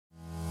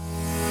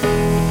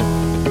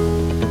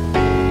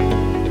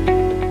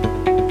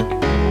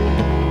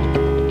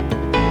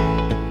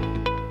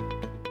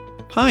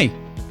Hi,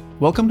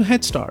 welcome to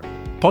Head Start,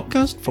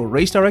 podcast for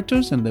race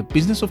directors and the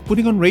business of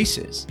putting on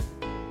races.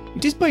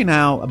 It is by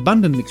now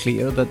abundantly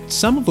clear that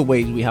some of the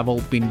ways we have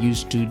all been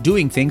used to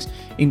doing things,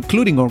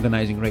 including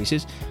organizing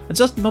races, are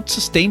just not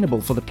sustainable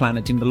for the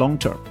planet in the long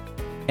term.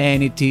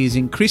 And it is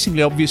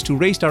increasingly obvious to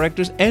race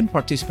directors and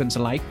participants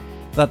alike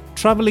that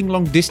traveling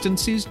long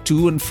distances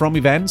to and from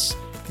events,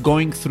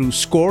 going through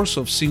scores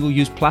of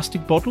single-use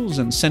plastic bottles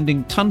and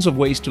sending tons of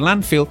waste to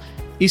landfill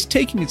is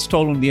taking its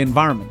toll on the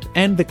environment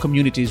and the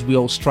communities we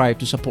all strive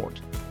to support.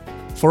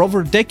 For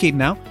over a decade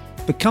now,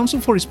 the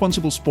Council for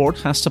Responsible Sport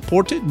has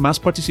supported mass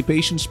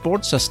participation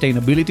sport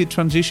sustainability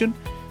transition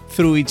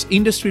through its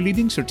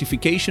industry-leading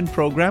certification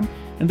program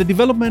and the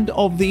development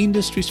of the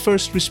industry's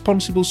first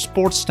responsible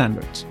sports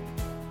standards.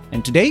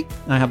 And today,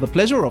 I have the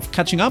pleasure of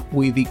catching up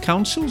with the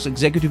Council's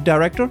Executive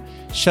Director,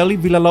 Shelly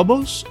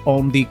Villalobos,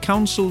 on the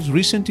Council's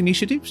recent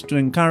initiatives to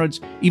encourage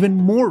even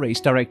more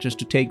race directors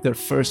to take their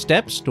first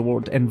steps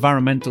toward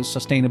environmental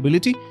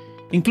sustainability,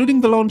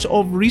 including the launch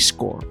of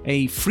Rescore,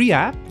 a free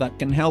app that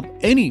can help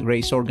any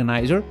race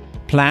organizer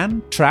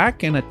plan,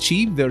 track, and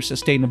achieve their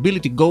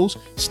sustainability goals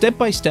step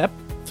by step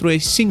through a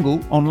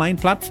single online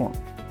platform.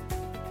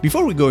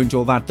 Before we go into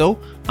all that, though,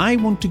 I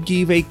want to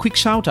give a quick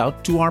shout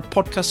out to our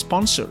podcast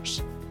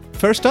sponsors.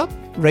 First up,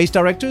 Race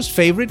Director's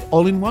favorite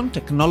all-in-one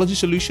technology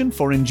solution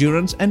for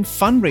endurance and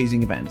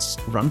fundraising events,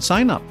 Run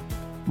Sign Up.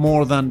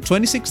 More than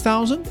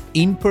 26,000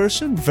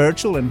 in-person,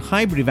 virtual, and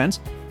hybrid events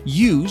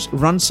use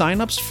Run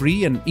Sign Up's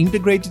free and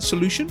integrated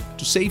solution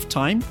to save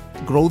time,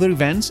 grow their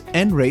events,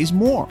 and raise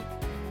more.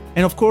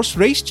 And of course,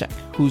 RaceCheck,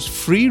 whose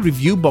free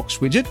review box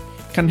widget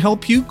can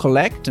help you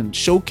collect and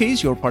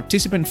showcase your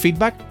participant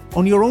feedback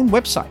on your own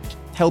website,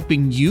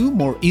 helping you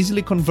more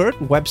easily convert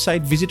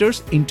website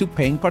visitors into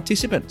paying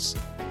participants.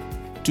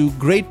 Two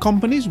great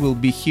companies we'll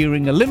be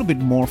hearing a little bit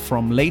more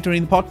from later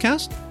in the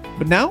podcast.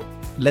 But now,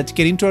 let's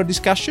get into our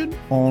discussion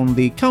on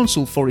the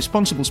Council for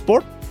Responsible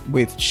Sport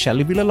with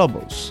Shelly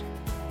Villalobos.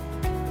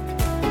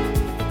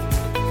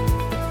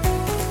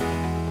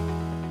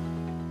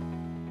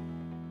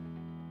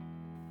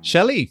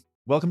 Shelly,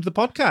 welcome to the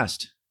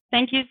podcast.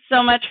 Thank you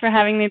so much for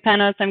having me,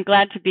 Panos. I'm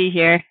glad to be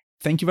here.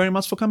 Thank you very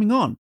much for coming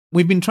on.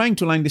 We've been trying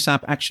to line this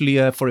up actually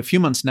for a few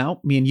months now,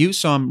 me and you,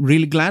 so I'm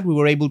really glad we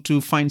were able to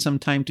find some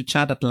time to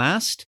chat at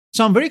last.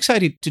 So I'm very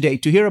excited today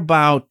to hear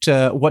about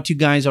what you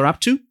guys are up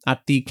to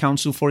at the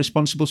Council for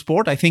Responsible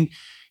Sport. I think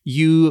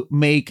you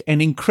make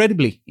an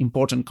incredibly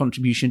important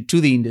contribution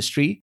to the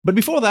industry. But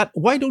before that,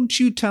 why don't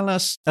you tell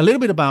us a little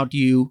bit about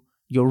you,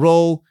 your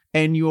role,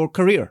 and your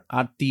career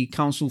at the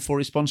Council for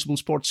Responsible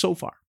Sport so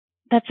far?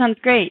 That sounds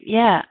great.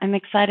 Yeah, I'm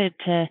excited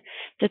to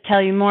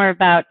tell you more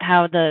about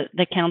how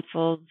the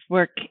council's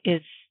work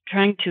is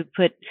trying to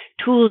put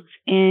tools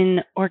in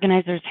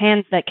organizers'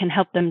 hands that can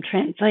help them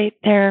translate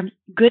their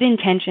good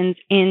intentions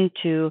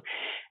into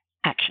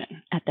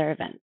action at their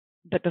event.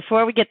 But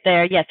before we get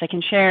there, yes, I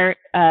can share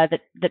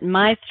that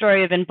my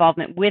story of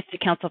involvement with the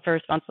Council for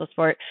Responsible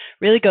Sport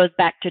really goes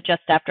back to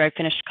just after I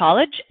finished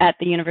college at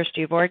the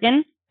University of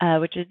Oregon,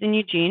 which is in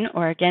Eugene,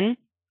 Oregon.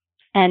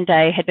 And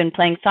I had been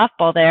playing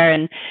softball there,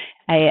 and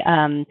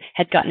I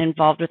had gotten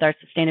involved with our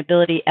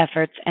sustainability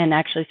efforts and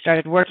actually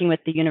started working with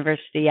the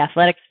university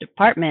athletics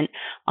department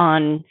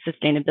on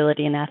sustainability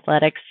in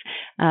athletics,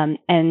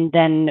 and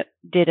then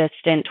did a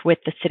stint with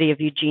the city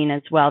of Eugene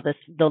as well,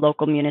 the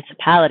local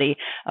municipality,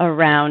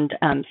 around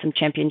some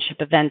championship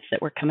events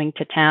that were coming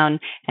to town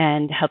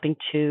and helping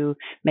to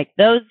make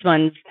those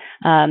ones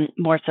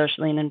more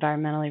socially and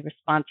environmentally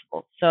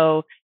responsible.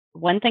 So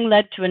one thing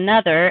led to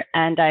another,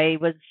 and I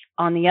was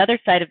on the other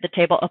side of the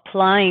table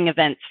applying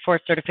events for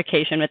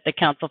certification with the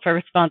Council for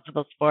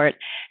Responsible Sport.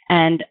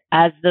 And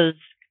as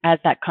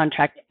that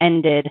contract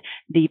ended,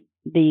 the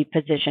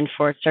position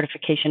for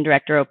certification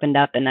director opened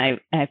up, and I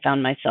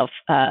found myself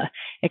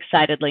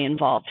excitedly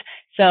involved.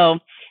 So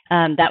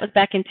that was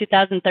back in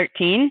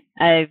 2013.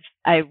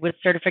 I was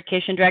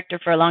certification director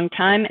for a long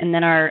time, and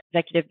then our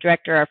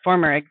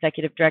former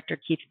executive director,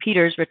 Keith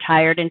Peters,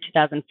 retired in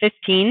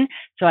 2015.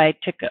 So I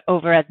took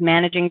over as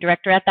managing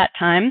director at that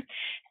time.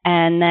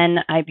 And then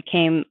I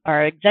became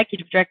our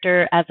executive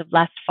director as of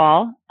last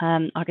fall,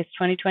 August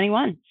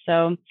 2021.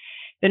 So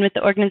been with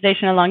the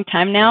organization a long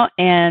time now,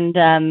 and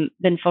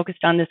been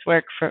focused on this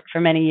work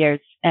for many years,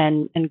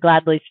 and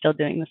gladly still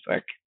doing this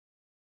work.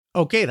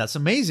 Okay, that's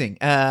amazing.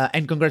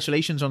 And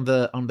congratulations on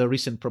the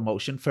recent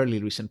promotion,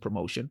 fairly recent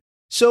promotion.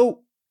 So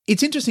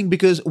it's interesting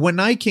because when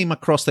I came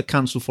across the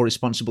Council for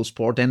Responsible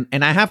Sport, and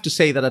I have to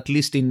say that at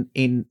least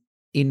in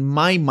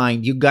my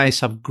mind, you guys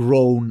have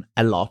grown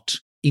a lot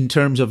in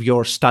terms of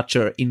your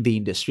stature in the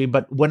industry.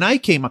 But when I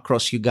came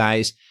across you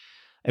guys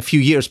a few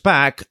years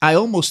back, I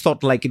almost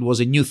thought like it was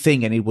a new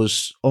thing and it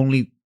was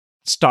only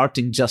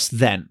starting just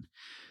then.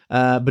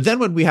 But then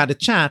when we had a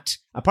chat,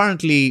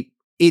 apparently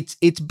it's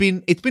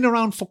been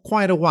around for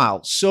quite a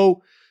while.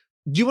 So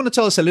do you want to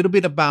tell us a little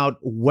bit about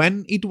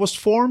when it was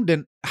formed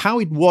and how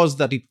it was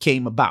that it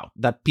came about,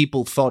 that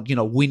people thought,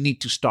 we need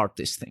to start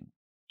this thing?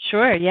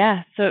 Sure,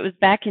 yeah. So it was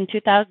back in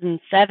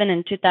 2007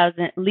 and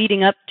 2000,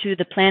 leading up to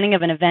the planning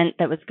of an event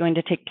that was going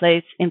to take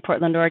place in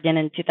Portland, Oregon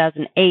in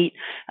 2008.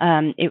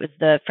 It was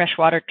the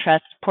Freshwater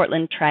Trust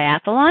Portland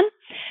Triathlon.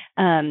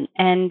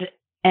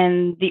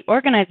 And the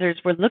organizers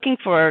were looking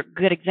for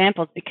good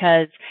examples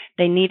because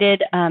they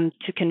needed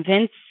to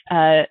convince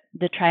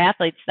the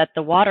triathletes that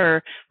the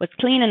water was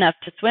clean enough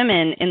to swim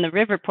in the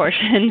river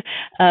portion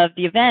of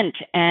the event.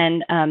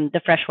 And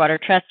the Freshwater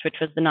Trust, which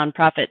was the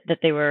nonprofit that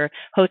they were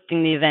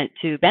hosting the event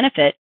to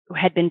benefit,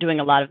 had been doing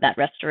a lot of that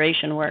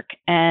restoration work.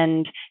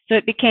 And so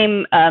it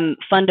became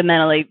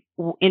fundamentally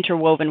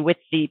interwoven with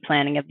the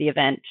planning of the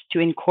event to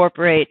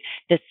incorporate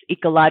this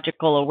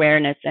ecological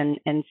awareness and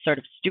sort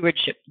of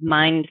stewardship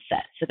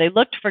mindset. So they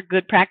looked for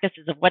good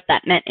practices of what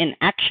that meant in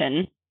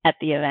action at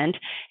the event.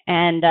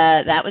 And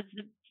that was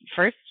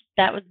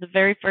the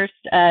very first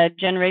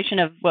generation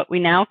of what we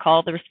now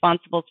call the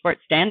Responsible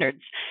Sports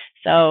Standards.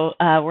 So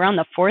we're on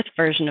the fourth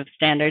version of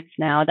standards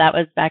now. That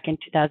was back in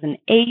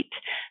 2008.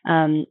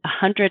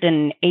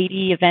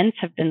 180 events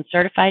have been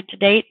certified to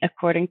date,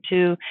 according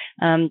to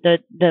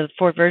the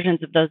four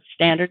versions of those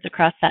standards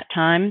across that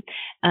time.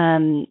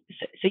 So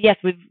yes,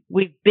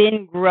 we've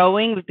been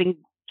growing. We've been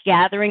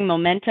gathering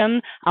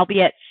momentum,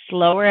 albeit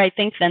slower, I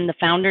think, than the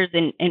founders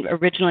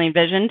originally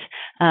envisioned.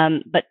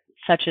 But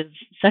such is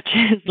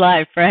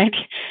life, right?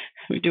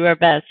 We do our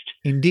best.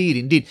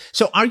 Indeed.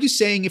 So are you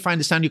saying, if I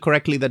understand you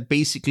correctly, that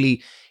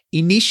basically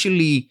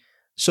initially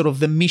sort of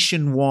the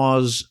mission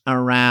was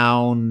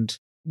around,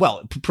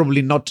 well,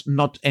 probably not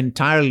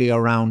entirely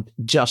around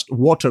just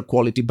water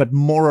quality, but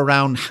more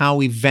around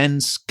how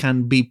events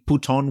can be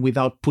put on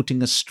without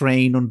putting a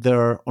strain on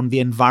the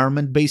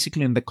environment,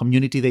 basically, and the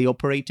community they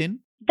operate in?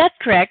 That's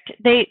correct.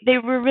 They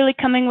were really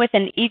coming with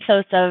an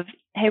ethos of,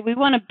 hey, we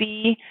want to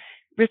be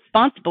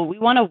responsible. We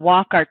want to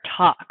walk our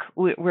talk.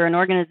 We're an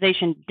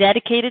organization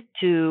dedicated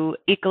to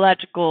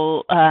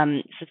ecological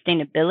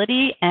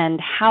sustainability, and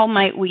how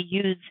might we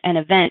use an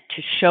event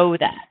to show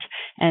that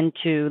and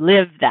to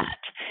live that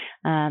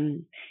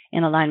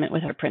in alignment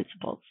with our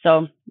principles.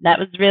 So that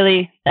was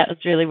really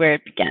where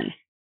it began.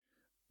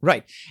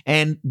 Right.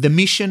 And the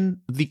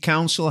mission the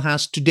council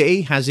has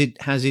today, has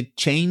it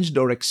changed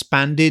or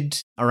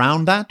expanded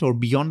around that or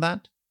beyond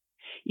that?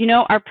 You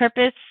know, our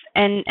purpose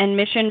and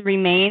mission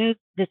remains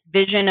this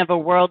vision of a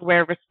world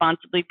where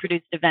responsibly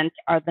produced events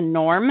are the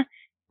norm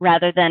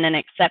rather than an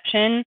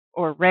exception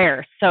or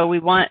rare. So we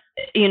want,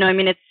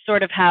 it's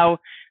sort of how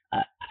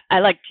I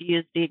like to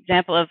use the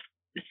example of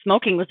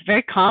smoking was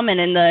very common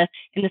in the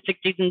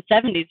 60s and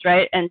 70s,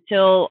 right?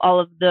 Until all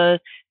of the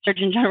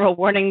Surgeon General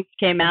warnings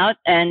came out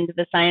and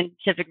the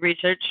scientific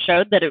research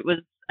showed that it was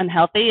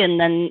unhealthy. And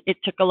then it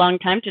took a long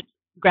time to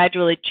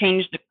gradually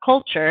change the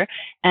culture.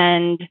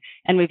 And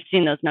we've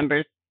seen those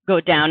numbers go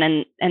down,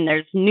 and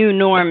there's new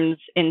norms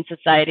in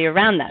society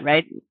around that,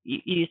 right? You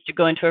used to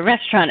go into a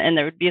restaurant and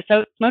there would be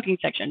a smoking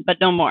section,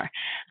 but no more.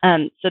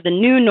 So the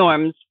new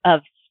norms of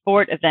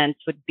sport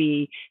events would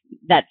be,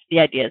 that's the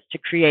idea, is to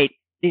create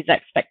these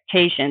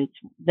expectations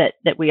that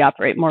we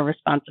operate more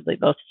responsibly,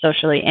 both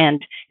socially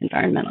and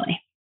environmentally.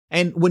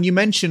 And when you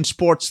mention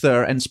sports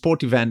there and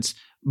sport events,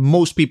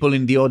 most people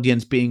in the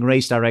audience being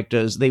race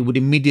directors, they would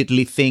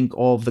immediately think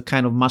of the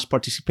kind of mass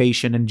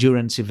participation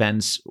endurance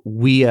events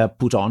we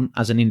put on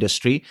as an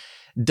industry.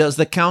 Does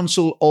the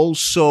council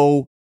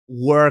also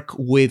work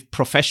with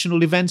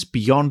professional events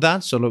beyond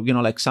that? So,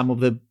 like some of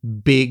the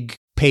big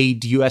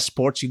paid US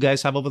sports you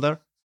guys have over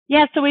there?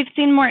 Yeah, so we've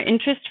seen more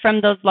interest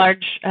from those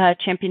large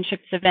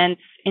championships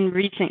events in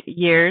recent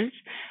years.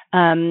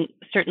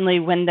 Certainly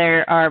when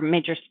there are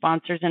major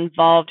sponsors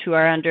involved who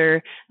are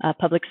under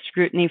public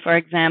scrutiny, for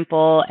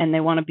example, and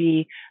they want to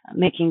be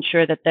making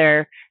sure that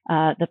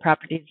the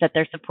properties that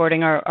they're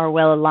supporting are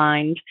well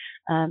aligned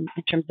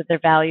in terms of their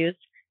values.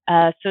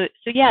 So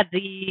yeah,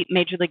 the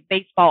Major League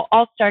Baseball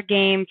All-Star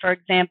Game, for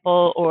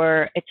example,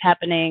 or it's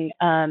happening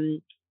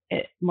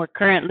more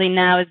currently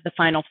now is the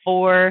Final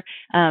Four,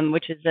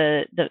 which is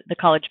the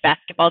college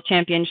basketball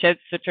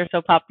championships, which are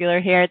so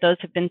popular here. Those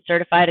have been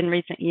certified in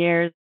recent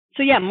years.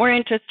 So yeah, more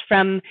interest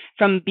from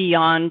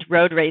beyond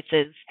road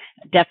races,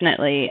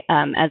 definitely,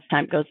 as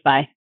time goes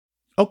by.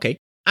 Okay.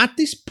 At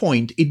this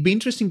point, it'd be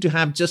interesting to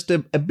have just a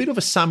bit of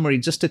a summary,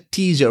 just a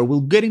teaser.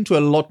 We'll get into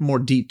a lot more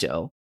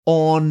detail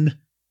on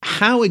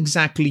how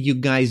exactly you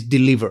guys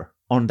deliver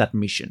on that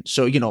mission.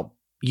 So,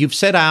 you've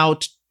set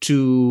out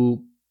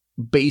to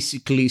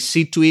basically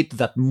see to it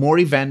that more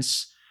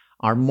events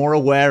are more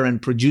aware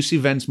and produce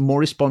events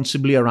more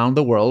responsibly around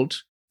the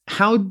world.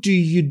 How do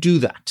you do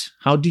that?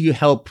 How do you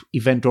help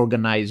event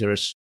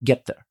organizers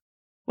get there?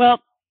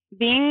 Well,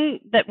 being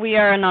that we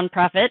are a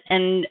nonprofit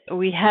and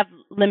we have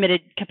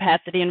limited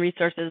capacity and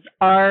resources,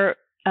 our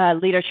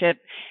leadership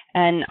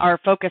and our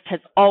focus has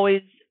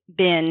always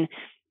been,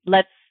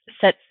 let's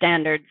set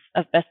standards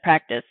of best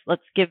practice.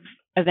 Let's give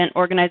event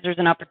organizers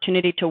an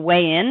opportunity to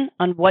weigh in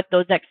on what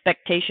those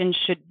expectations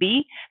should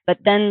be, but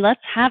then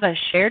let's have a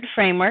shared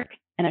framework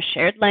and a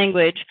shared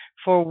language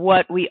for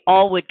what we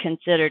all would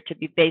consider to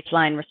be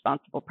baseline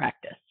responsible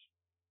practice.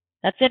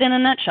 That's it in a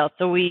nutshell.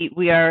 So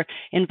we are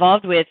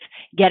involved with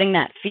getting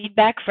that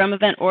feedback from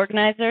event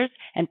organizers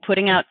and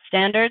putting out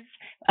standards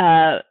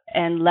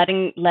and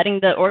letting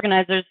the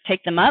organizers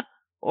take them up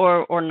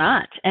or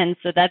not. And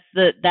so that's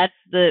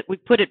the we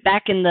put it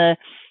back in the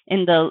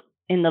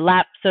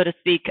lap, so to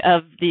speak,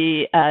 of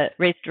the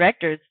race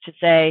directors to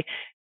say,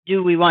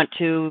 do we want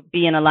to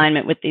be in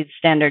alignment with these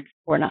standards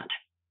or not?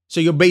 So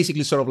you're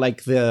basically sort of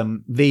like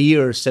the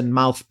ears and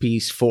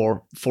mouthpiece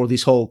for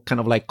this whole kind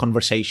of like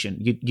conversation.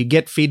 You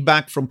get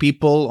feedback from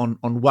people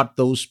on what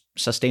those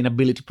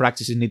sustainability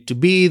practices need to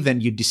be, then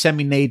you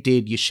disseminate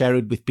it, you share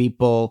it with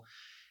people,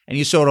 and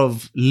you sort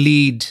of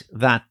lead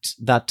that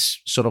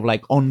sort of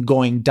like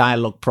ongoing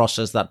dialogue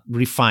process that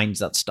refines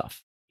that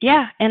stuff.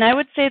 Yeah, and I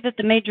would say that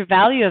the major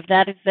value of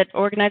that is that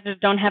organizers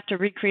don't have to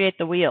recreate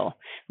the wheel.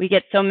 We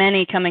get so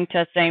many coming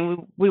to us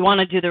saying, we want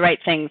to do the right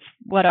things.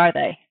 What are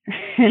they?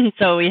 And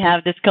so we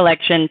have this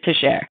collection to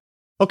share.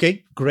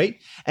 Okay,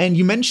 great. And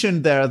you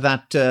mentioned there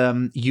that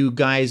you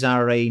guys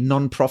are a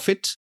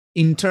nonprofit.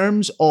 In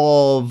terms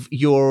of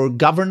your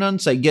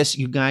governance, I guess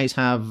you guys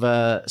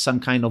have some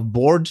kind of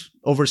board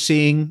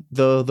overseeing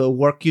the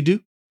work you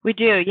do? We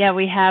do, yeah.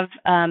 We have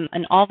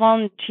an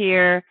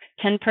all-volunteer,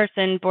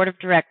 10-person board of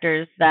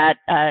directors that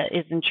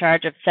is in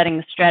charge of setting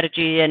the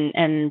strategy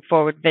and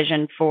forward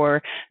vision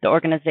for the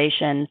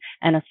organization,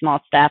 and a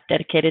small staff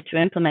dedicated to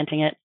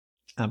implementing it.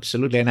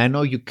 Absolutely. And I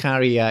know you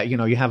carry,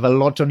 you have a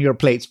lot on your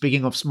plate,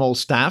 speaking of small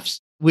staffs,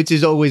 which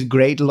is always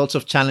great. Lots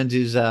of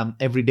challenges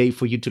every day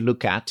for you to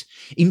look at.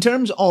 In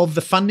terms of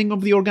the funding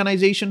of the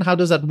organization, how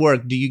does that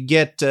work? Do you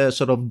get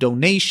sort of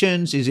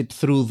donations? Is it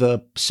through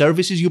the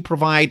services you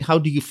provide? How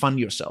do you fund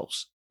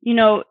yourselves?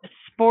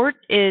 Sport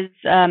is,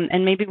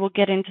 and maybe we'll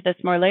get into this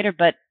more later,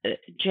 but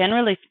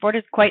generally sport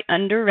is quite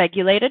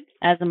under-regulated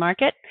as a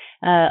market.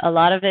 A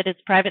lot of it is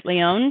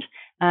privately owned,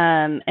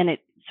 and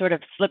it sort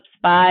of slips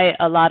by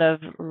a lot of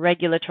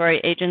regulatory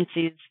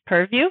agencies'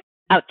 purview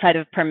outside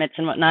of permits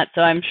and whatnot.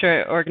 So I'm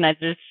sure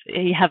organizers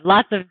have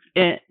lots of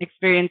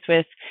experience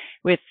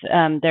with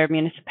their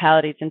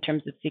municipalities in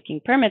terms of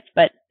seeking permits.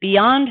 But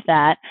beyond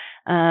that,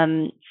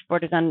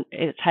 sport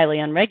is highly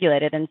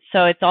unregulated, and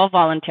so it's all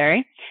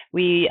voluntary.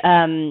 We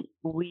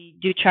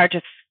do charge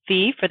a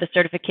fee for the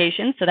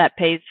certification, so that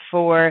pays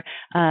for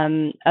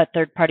a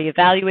third-party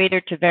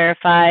evaluator to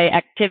verify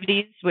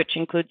activities, which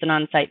includes an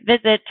on-site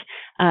visit,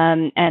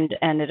 and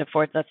it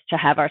affords us to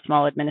have our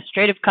small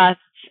administrative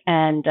costs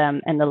and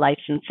the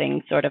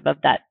licensing sort of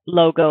that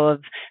logo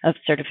of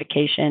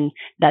certification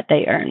that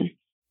they earn.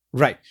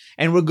 Right.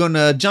 And we're going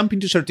to jump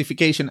into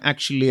certification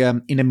actually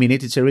in a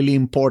minute. It's a really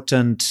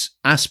important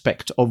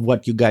aspect of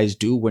what you guys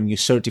do when you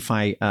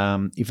certify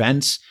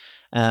events.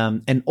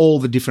 And all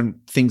the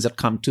different things that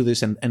come to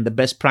this and the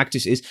best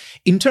practices.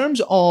 In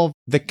terms of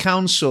the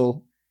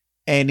council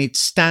and its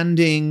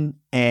standing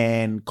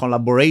and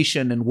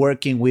collaboration and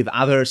working with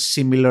other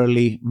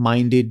similarly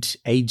minded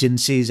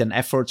agencies and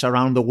efforts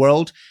around the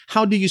world,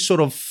 how do you sort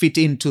of fit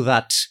into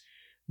that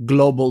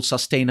global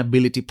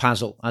sustainability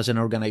puzzle as an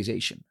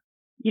organization?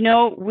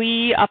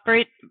 We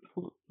operate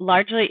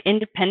largely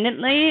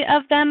independently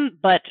of them,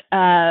 but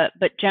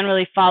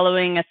generally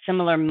following a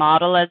similar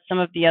model as some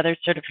of the other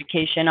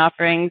certification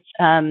offerings.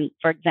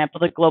 For example,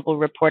 the Global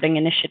Reporting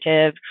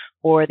Initiative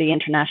or the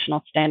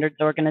International Standards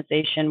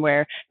Organization,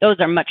 where those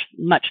are much,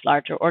 much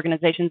larger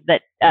organizations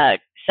that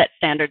set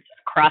standards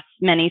across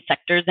many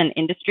sectors and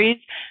industries.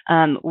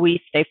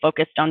 We stay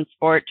focused on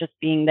sport, just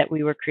being that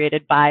we were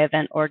created by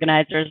event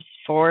organizers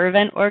for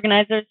event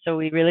organizers. So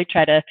we really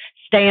try to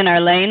stay in our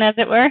lane, as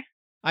it were.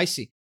 I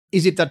see.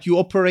 Is it that you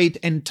operate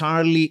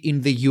entirely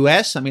in the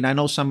US? I mean, I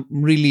know some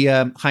really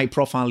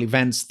high-profile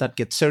events that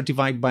get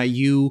certified by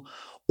you,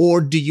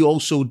 or do you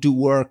also do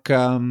work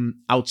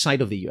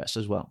outside of the US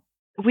as well?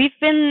 We've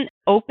been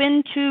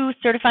open to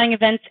certifying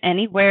events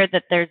anywhere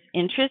that there's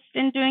interest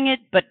in doing it,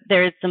 but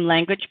there is some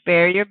language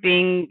barrier,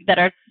 being that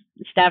our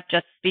staff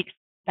just speaks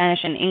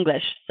Spanish and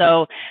English.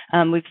 So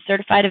we've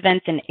certified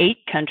events in 8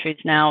 countries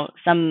now,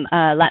 some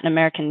Latin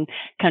American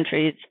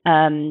countries.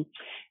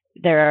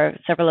 There are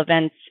several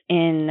events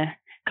in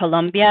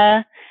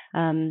Colombia,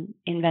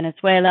 in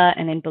Venezuela,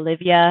 and in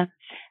Bolivia,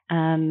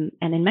 and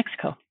in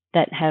Mexico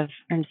that have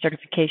earned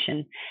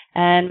certification.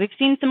 And we've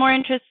seen some more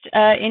interest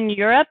in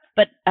Europe,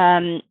 but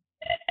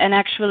and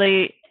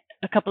actually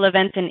a couple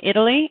events in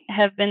Italy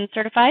have been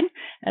certified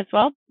as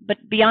well. But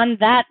beyond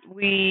that,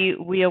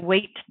 we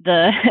await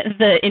the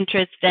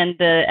interest and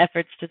the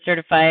efforts to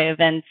certify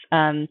events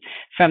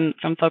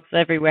from folks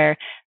everywhere,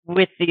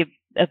 with the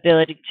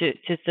ability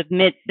to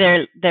submit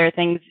their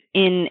things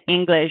in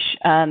English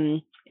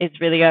is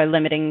really our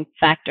limiting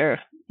factor,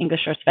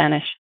 English or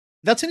Spanish.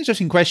 That's an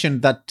interesting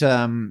question that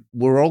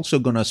we're also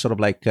going to sort of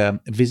like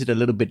visit a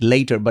little bit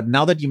later. But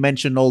now that you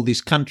mentioned all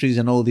these countries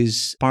and all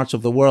these parts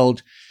of the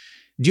world,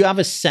 do you have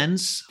a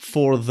sense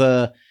for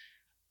the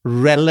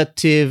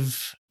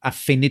relative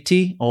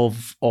affinity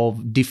of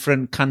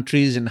different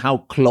countries and how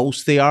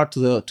close they are to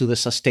the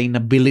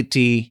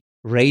sustainability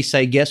race,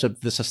 I guess,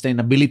 of the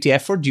sustainability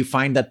effort? Do you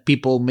find that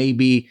people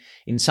maybe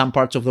in some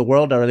parts of the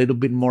world are a little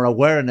bit more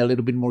aware and a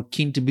little bit more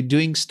keen to be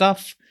doing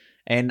stuff,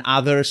 and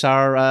others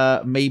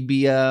are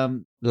maybe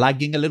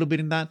lagging a little bit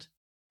in that?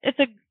 It's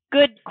a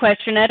good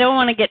question. I don't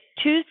want to get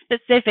too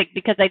specific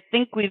because I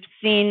think we've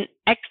seen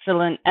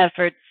excellent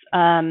efforts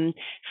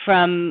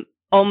from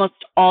almost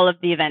all of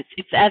the events.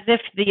 It's as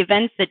if the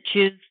events that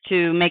choose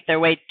to make their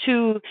way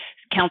to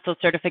council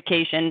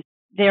certification,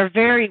 they're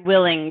very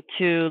willing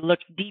to look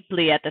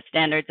deeply at the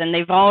standards, and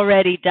they've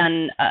already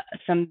done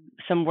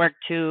some work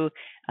to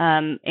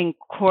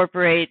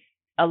incorporate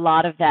a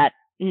lot of that,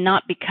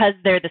 not because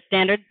they're the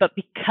standards, but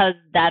because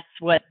that's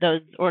what those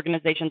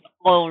organizations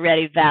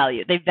already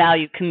value. They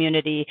value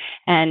community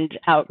and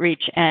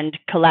outreach and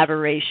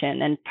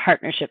collaboration and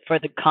partnership for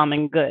the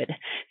common good.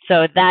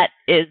 So that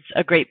is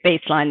a great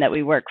baseline that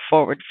we work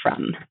forward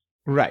from.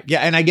 Right.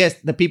 Yeah. And I guess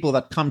the people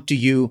that come to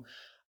you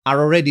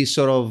are already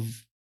sort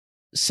of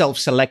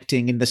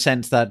self-selecting in the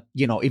sense that,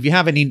 if you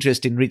have an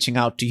interest in reaching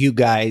out to you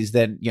guys,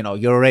 then,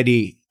 you're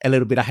already a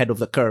little bit ahead of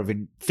the curve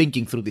in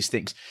thinking through these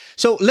things.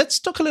 So let's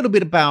talk a little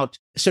bit about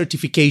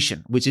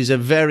certification, which is a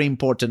very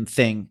important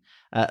thing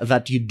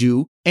that you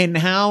do, and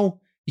how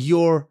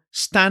your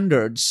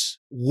standards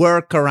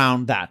work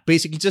around that.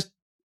 Basically, just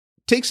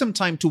take some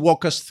time to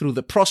walk us through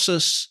the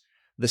process,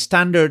 the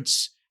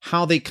standards,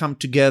 how they come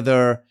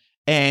together,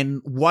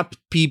 and what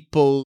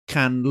people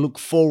can look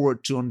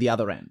forward to on the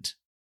other end.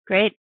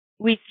 Great.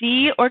 We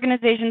see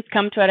organizations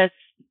come to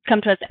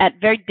us at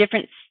very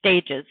different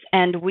stages,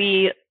 and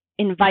we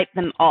invite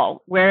them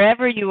all,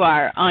 wherever you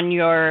are on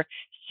your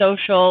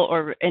social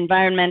or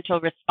environmental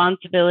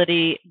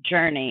responsibility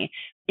journey.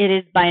 It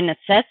is by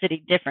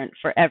necessity different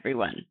for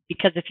everyone,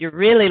 because if you're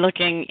really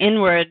looking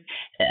inward,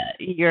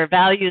 your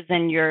values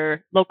and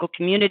your local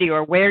community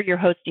or where you're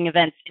hosting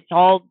events,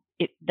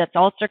 that's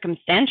all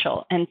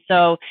circumstantial. And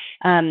so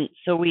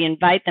we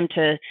invite them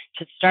to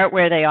start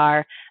where they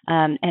are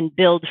and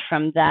build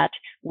from that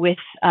with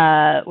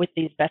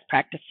these best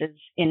practices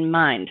in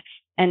mind.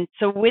 And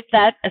so with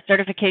that, a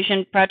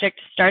certification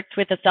project starts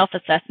with a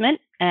self-assessment,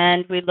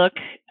 and we look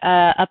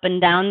up and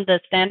down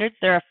the standards.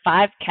 There are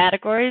 5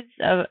 categories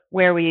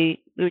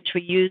which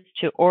we use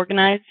to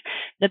organize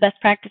the best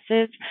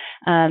practices.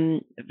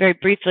 Very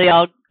briefly,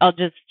 I'll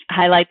just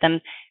highlight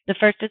them. The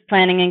first is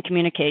planning and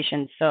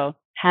communication. So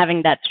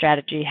having that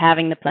strategy,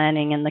 having the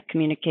planning and the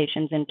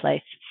communications in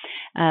place.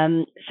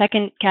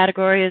 Second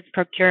category is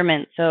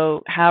procurement.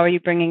 So how are you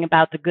bringing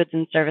about the goods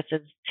and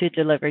services to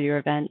deliver your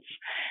events?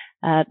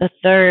 The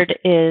third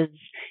is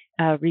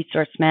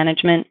resource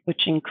management,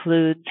 which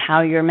includes how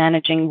you're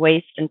managing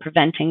waste and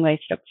preventing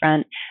waste up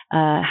front,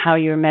 how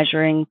you're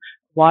measuring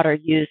water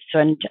use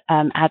and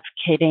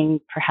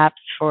advocating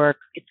perhaps for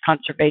its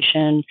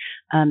conservation,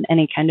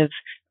 any kind of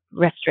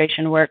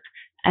restoration work.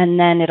 And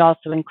then it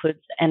also includes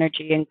the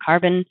energy and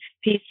carbon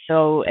piece.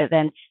 So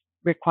events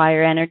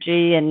require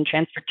energy and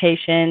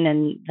transportation,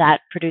 and that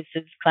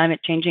produces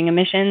climate changing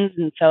emissions.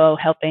 And so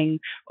helping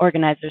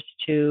organizers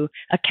to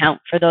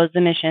account for those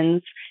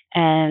emissions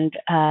and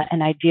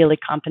ideally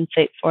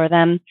compensate for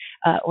them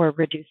or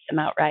reduce them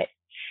outright.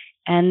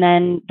 And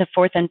then the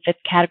fourth and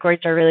fifth categories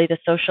are really the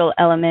social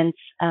elements.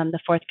 The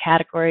fourth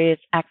category is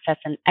access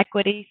and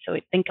equity. So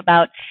we think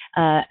about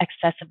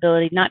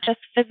accessibility, not just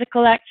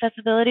physical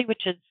accessibility,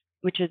 which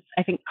is,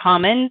 I think,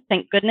 common,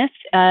 thank goodness,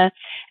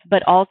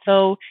 but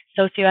also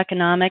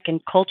socioeconomic and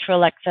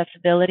cultural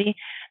accessibility,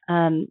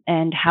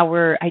 and how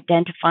we're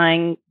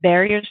identifying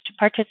barriers to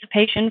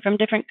participation from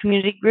different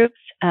community groups,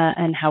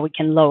 and how we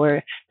can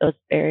lower those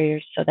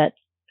barriers so that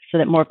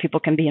more people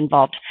can be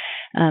involved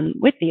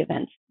with the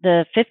events.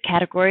 The fifth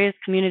category is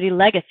community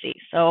legacy.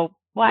 So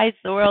why is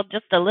the world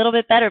just a little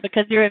bit better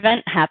because your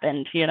event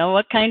happened?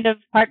 What kind of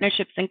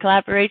partnerships and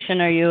collaboration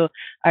are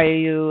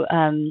you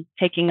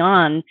taking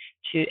on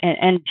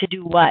to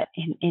do what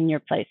in your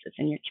places,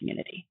 in your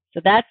community?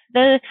 So that's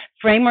the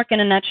framework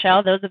in a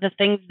nutshell. Those are the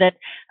things that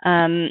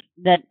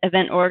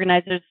event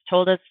organizers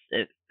told us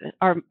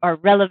are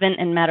relevant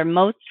and matter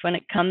most when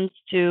it comes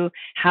to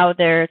how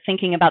they're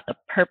thinking about the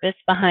purpose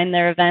behind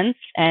their events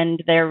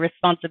and their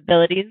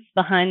responsibilities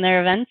behind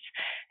their events.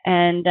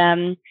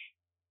 And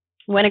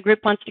when a group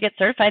wants to get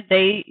certified,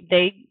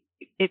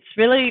 it's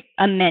really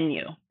a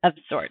menu of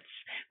sorts,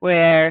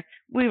 where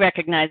we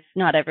recognize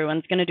not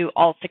everyone's going to do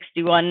all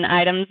 61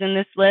 items in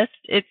this list.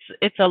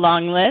 It's a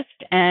long list,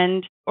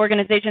 and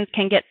organizations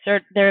can get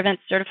their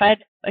events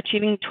certified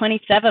achieving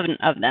 27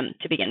 of them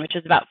to begin, which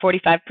is about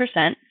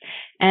 45%.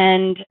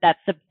 And that's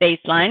the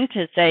baseline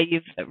to say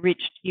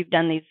you've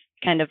done these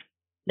kind of,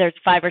 there's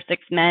 5 or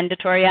 6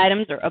 mandatory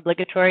items or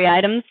obligatory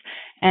items.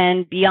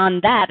 And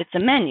beyond that, it's a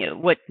menu.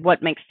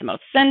 What makes the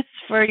most sense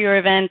for your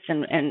events,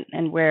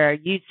 and where are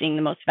you seeing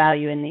the most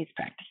value in these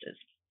practices?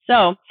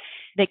 So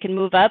they can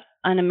move up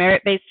on a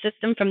merit-based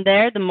system from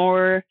there. The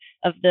more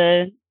of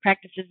the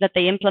practices that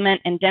they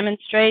implement and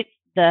demonstrate,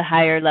 the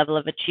higher level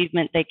of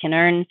achievement they can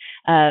earn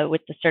with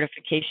the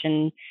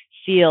certification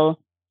seal.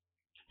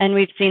 And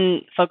we've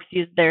seen folks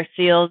use their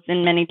seals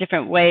in many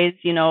different ways,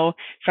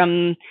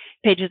 from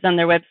pages on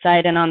their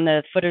website and on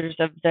the footers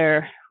of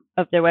their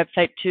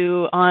website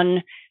to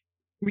on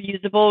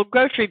reusable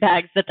grocery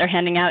bags that they're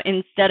handing out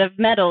instead of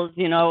metals,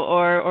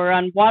 or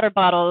on water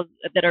bottles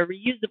that are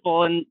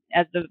reusable and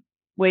as a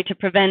way to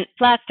prevent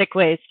plastic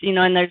waste,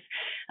 and there's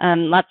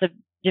lots of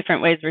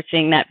different ways we're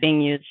seeing that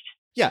being used.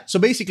 Yeah. So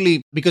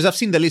basically, because I've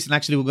seen the list and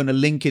actually we're going to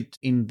link it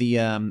in the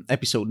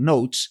episode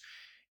notes,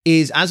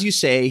 is as you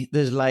say,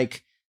 there's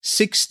like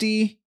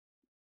 60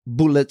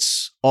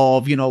 bullets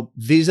of,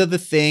 these are the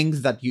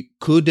things that you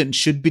could and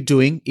should be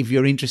doing if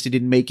you're interested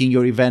in making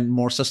your event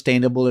more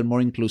sustainable and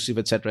more inclusive,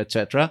 et cetera, et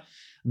cetera.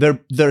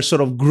 They're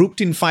sort of grouped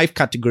in 5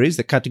 categories,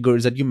 the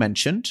categories that you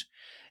mentioned.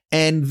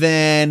 And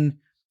then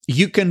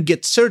you can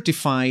get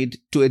certified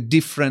to a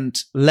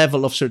different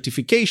level of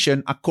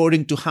certification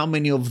according to how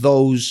many of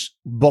those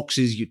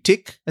boxes you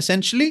tick,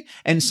 essentially.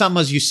 And some,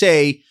 as you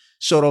say,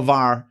 sort of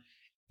are,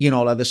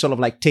 they're sort of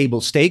like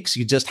table stakes.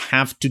 You just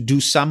have to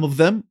do some of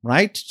them,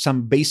 right?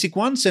 Some basic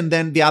ones. And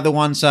then the other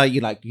ones are,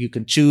 you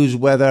can choose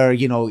whether,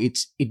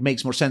 it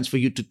makes more sense for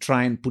you to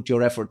try and put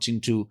your efforts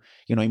into,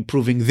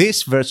 improving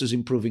this versus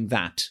improving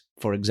that,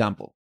 for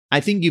example. I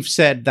think you've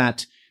said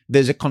that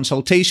there's a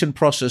consultation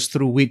process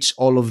through which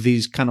all of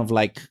these kind of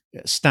like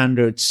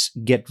standards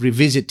get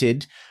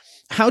revisited.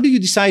 How do you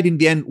decide in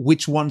the end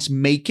which ones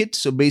make it?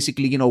 So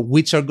basically,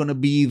 which are going to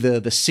be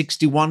the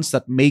 60 ones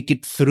that make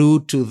it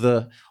through to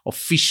the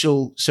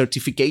official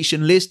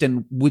certification list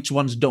and which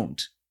ones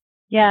don't?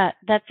 Yeah,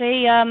 that's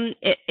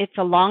it's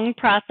a long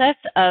process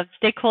of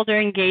stakeholder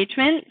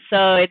engagement.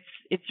 So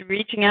it's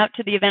reaching out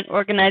to the event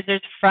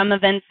organizers from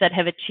events that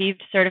have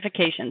achieved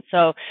certification.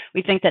 So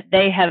we think that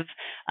they have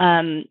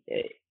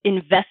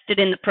invested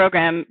in the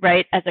program,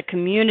 right, as a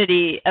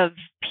community of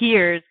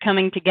peers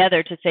coming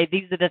together to say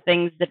these are the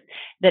things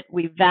that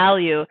we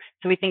value.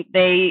 So we think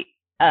they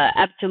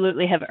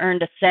absolutely have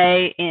earned a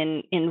say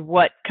in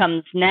what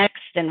comes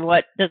next and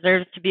what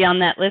deserves to be on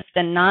that list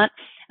and not.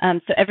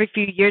 So every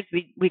few years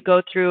we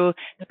go through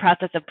the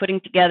process of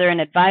putting together an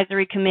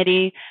advisory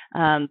committee,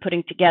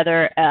 putting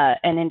together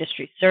an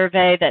industry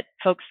survey that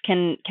folks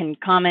can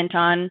comment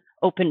on,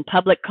 open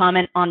public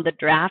comment on the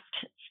draft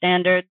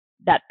standards.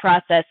 That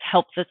process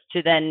helps us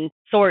to then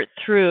sort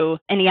through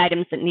any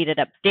items that needed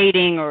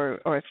updating or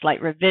a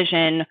slight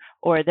revision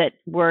or that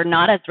were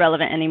not as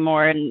relevant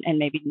anymore and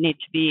maybe need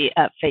to be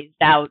phased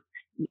out,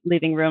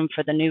 leaving room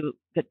for the new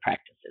good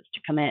practices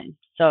to come in.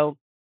 So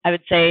I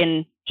would say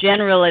in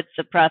general, it's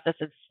a process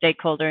of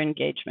stakeholder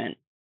engagement.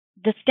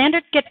 The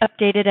standards get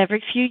updated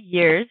every few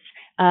years.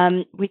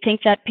 We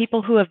think that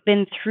people who have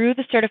been through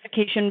the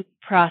certification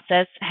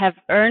process have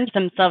earned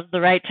themselves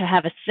the right to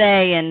have a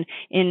say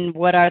in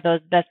what are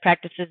those best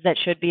practices that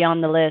should be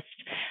on the list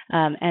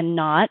and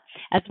not,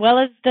 as well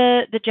as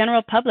the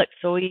general public.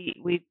 So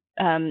we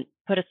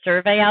put a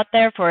survey out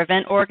there for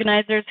event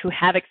organizers who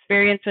have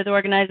experience with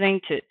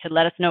organizing to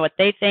let us know what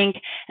they think.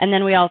 And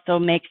then we also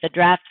make the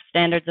draft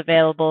standards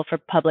available for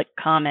public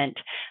comment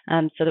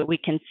so that we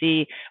can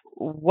see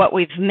what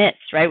we've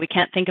missed, right? We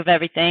can't think of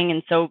everything.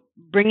 And so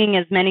bringing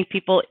as many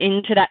people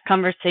into that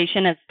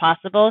conversation as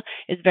possible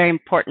is very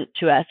important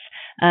to us.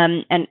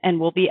 And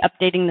we'll be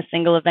updating the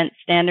single event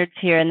standards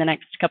here in the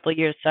next couple of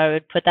years. So I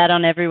would put that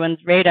on everyone's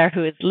radar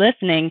who is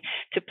listening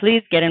to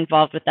please get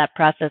involved with that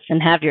process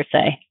and have your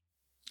say.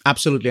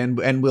 Absolutely.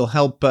 And we'll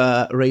help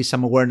raise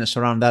some awareness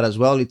around that as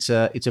well. It's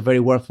a very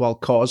worthwhile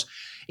cause.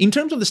 In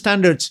terms of the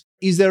standards,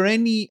 is there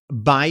any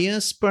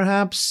bias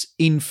perhaps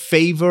in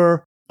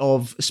favor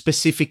of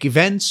specific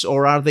events,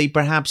 or are they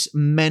perhaps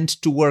meant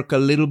to work a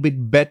little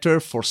bit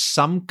better for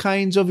some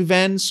kinds of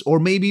events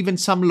or maybe even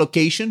some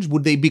locations?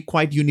 Would they be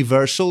quite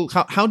universal?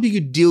 How do you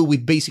deal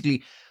with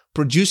basically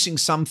producing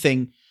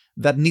something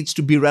that needs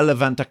to be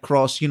relevant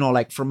across,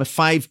 like from a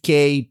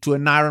 5K to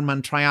an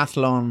Ironman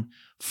triathlon,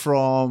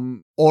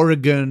 from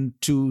Oregon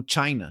to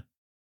China?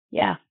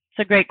 Yeah, it's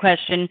a great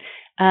question.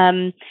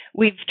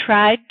 We've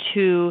tried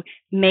to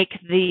make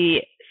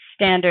the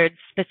standards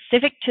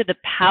specific to the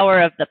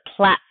power of the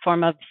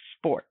platform of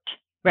sport,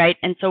 right?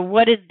 And so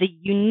what is the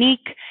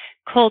unique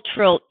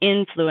cultural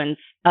influence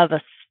of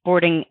a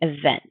sporting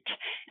event?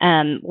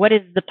 What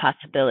is the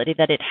possibility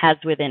that it has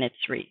within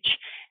its reach?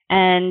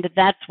 And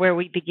that's where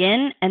we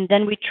begin. And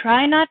then we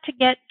try not to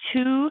get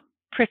too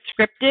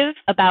prescriptive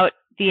about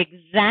the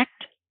exact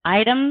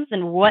items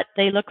and what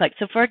they look like.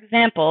 So for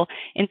example,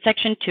 in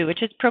section 2,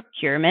 which is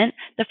procurement,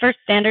 the first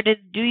standard is,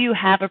 do you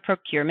have a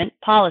procurement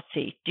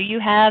policy? Do you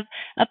have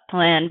a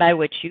plan by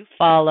which you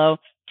follow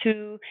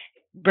to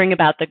bring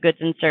about the goods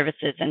and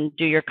services and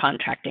do your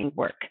contracting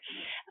work?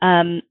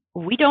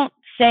 We don't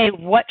say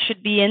what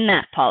should be in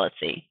that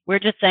policy. We're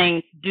just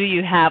saying, do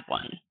you have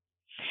one?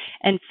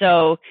 And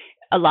so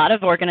a lot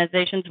of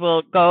organizations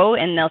will go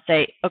and they'll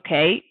say,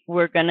 okay,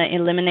 we're going to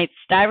eliminate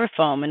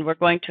styrofoam and we're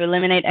going to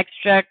eliminate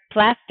extra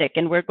plastic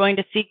and we're going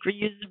to seek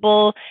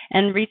reusable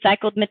and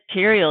recycled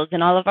materials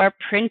in all of our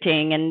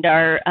printing and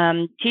our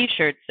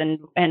T-shirts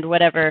and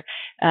whatever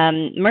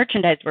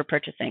merchandise we're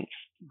purchasing.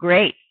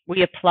 Great.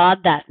 We applaud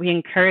that. We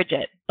encourage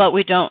it, but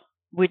we don't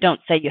we don't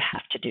say you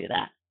have to do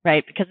that,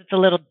 right? Because it's a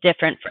little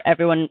different for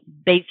everyone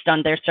based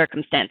on their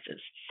circumstances.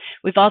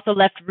 We've also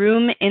left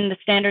room in the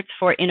standards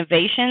for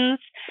innovations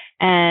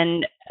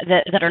and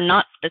that are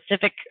not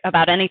specific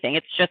about anything.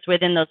 It's just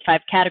within those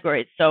 5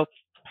 categories. So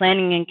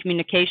planning and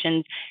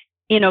communications,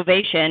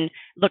 innovation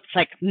looks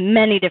like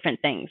many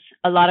different things.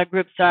 A lot of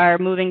groups are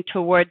moving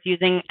towards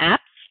using apps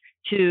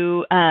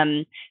to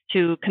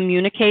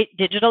communicate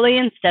digitally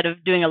instead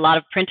of doing a lot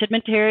of printed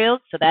materials,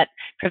 so that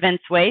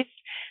prevents waste.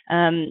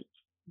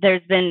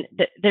 There's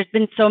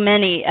been so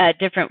many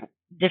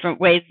different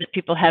ways that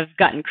people have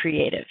gotten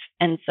creative,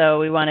 and so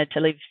we wanted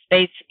to leave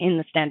space in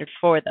the standard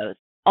for those.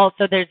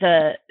 Also, there's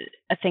a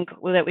thing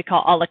that we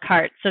call a la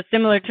carte. So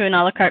similar to an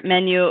a la carte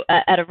menu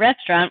at a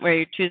restaurant where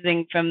you're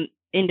choosing from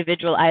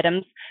individual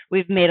items,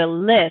 we've made a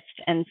list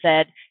and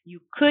said you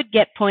could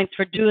get points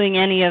for doing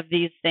any of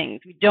these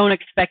things. We don't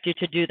expect you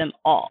to do them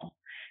all.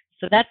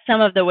 So that's some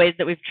of the ways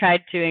that we've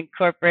tried to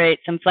incorporate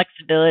some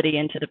flexibility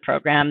into the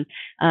program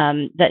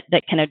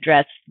that can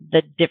address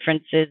the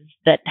differences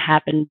that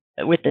happen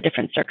with the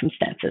different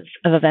circumstances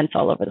of events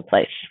all over the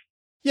place.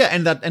 Yeah,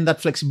 and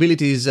that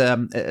flexibility is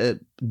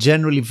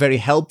generally very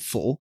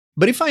helpful.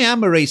 But if I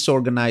am a race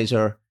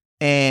organizer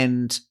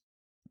and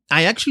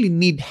I actually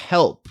need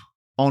help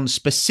on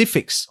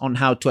specifics on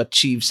how to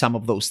achieve some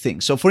of those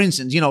things. So for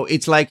instance,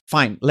 it's like,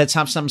 fine, let's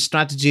have some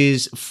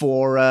strategies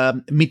for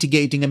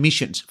mitigating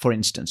emissions, for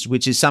instance,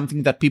 which is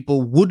something that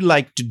people would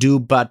like to do,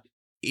 but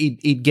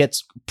it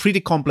gets pretty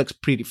complex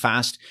pretty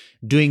fast,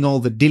 doing all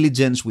the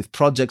diligence with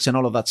projects and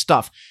all of that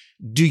stuff.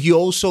 Do you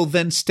also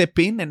then step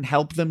in and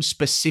help them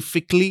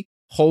specifically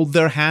hold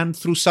their hand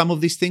through some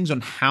of these things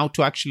on how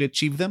to actually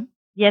achieve them?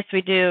 Yes,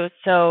 we do.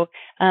 So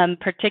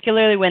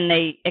particularly when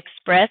they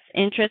express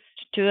interest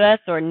to us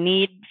or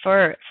need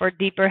for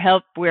deeper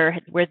help, we're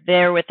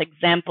there with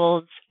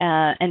examples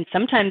and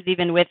sometimes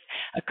even with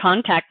a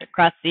contact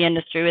across the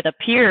industry with a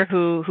peer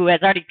who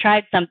has already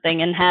tried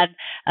something and had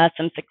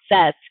some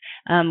success.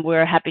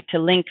 We're happy to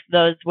link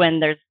those when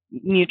there's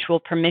mutual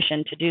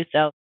permission to do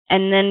so.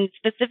 And then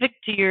specific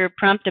to your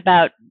prompt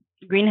about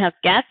greenhouse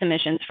gas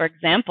emissions, for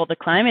example, the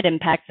climate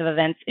impacts of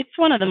events, it's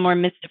one of the more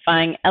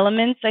mystifying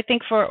elements, I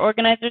think, for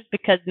organizers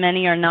because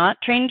many are not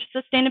trained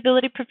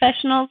sustainability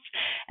professionals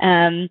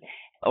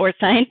or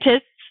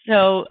scientists.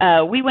 So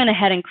we went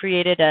ahead and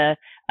created a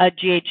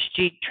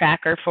GHG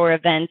tracker for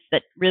events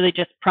that really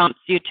just prompts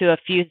you to a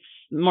few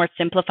more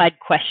simplified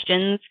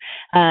questions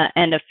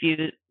and a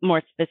few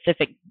more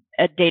specific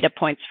data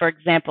points. For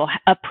example,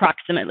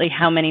 approximately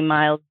how many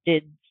miles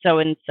did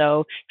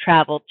so-and-so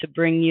travel to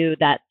bring you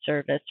that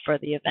service for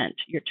the event,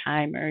 your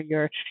time or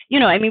your,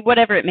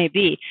 whatever it may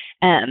be,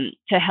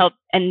 to help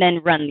and then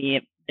run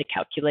the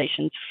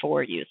calculations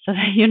for you so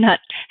that you're not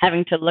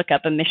having to look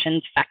up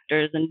emissions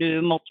factors and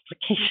do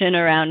multiplication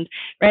around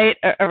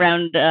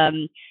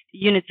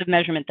units of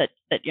measurement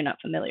that you're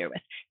not familiar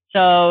with.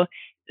 So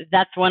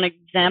that's one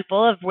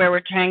example of where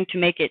we're trying to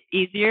make it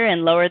easier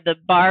and lower the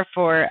bar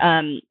for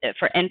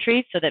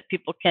entry so that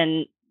people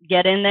can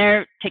get in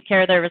there, take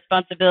care of their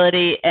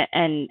responsibility,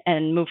 and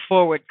move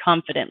forward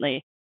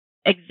confidently.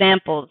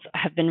 Examples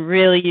have been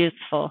really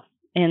useful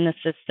in the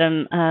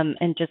system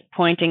and just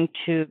pointing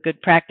to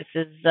good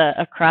practices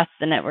across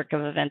the network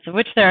of events, of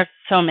which there are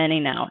so many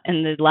now,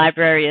 and the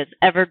library is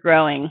ever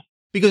growing.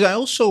 Because I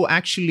also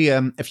actually,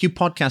 a few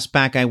podcasts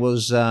back,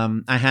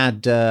 I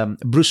had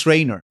Bruce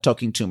Rayner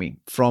talking to me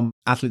from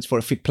Athletes for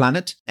a Fit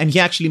Planet. And he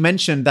actually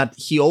mentioned that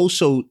he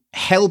also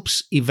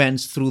helps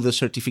events through the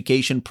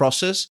certification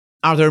process.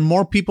 Are there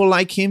more people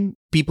like him?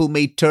 People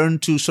may turn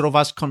to sort of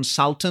as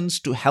consultants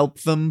to help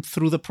them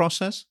through the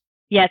process?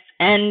 Yes,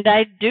 and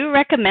I do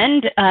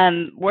recommend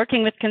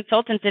working with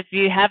consultants if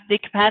you have the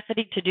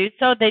capacity to do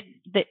so.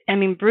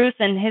 Bruce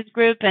and his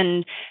group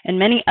and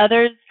many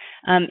others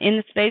in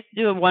the space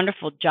do a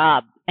wonderful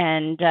job,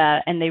 and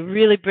they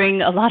really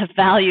bring a lot of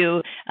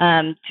value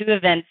to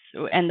events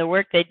and the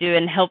work they do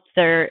and help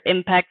their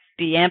impacts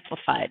be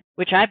amplified,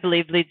 which I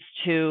believe leads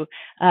to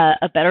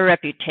a better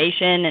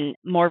reputation and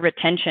more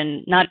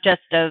retention, not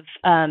just of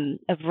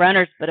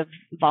runners, but of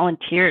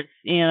volunteers,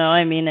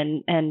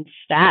 and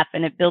staff.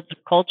 And it builds a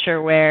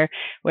culture where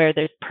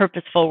there's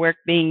purposeful work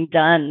being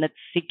done that's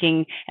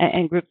seeking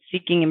and groups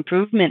seeking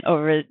improvement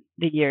over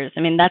the years.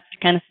 That's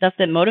the kind of stuff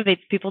that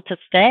motivates people to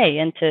stay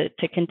and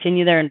to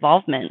continue their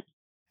involvement.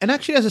 And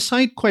actually, as a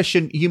side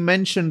question, you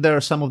mentioned there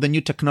are some of the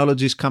new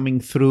technologies coming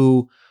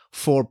through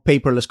for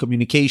paperless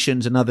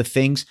communications and other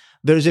things.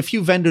 There's a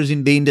few vendors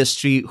in the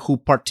industry who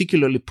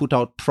particularly put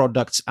out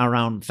products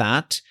around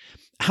that.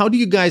 How do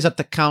you guys at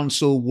the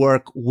council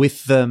work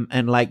with them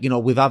and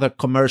with other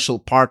commercial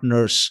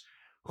partners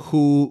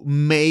who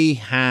may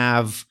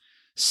have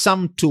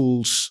some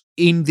tools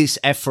in this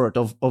effort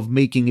of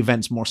making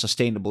events more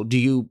sustainable? Do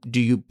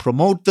you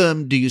promote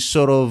them? Do you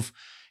sort of,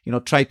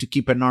 try to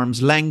keep an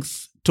arm's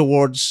length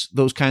towards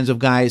those kinds of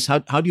guys? How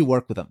do you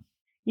work with them?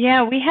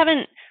 Yeah, we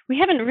haven't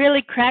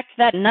really cracked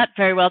that nut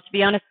very well, to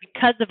be honest,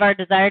 because of our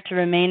desire to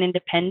remain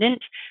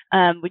independent.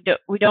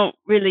 We don't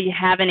really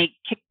have any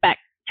kickback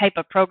type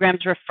of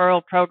programs,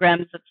 referral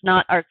programs. It's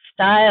not our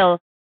style.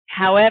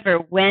 However,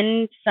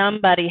 when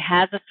somebody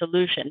has a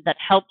solution that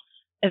helps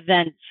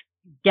events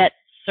get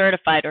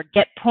certified or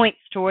get points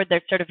toward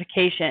their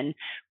certification,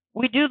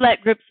 we do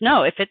let groups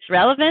know. If it's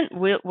relevant,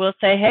 we'll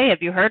say, hey,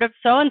 have you heard of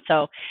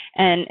so-and-so?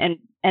 And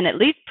at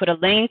least put a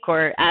link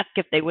or ask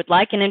if they would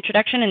like an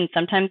introduction, and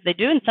sometimes they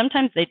do and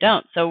sometimes they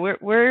don't. So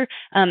we're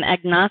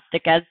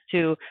agnostic as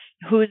to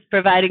who's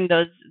providing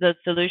those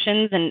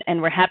solutions,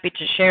 and we're happy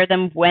to share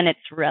them when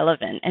it's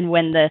relevant and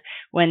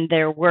when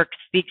their work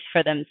speaks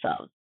for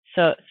themselves.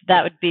 So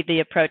that would be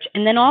the approach.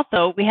 And then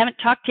also, we haven't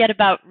talked yet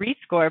about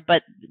Rescore,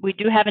 but we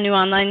do have a new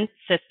online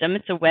system.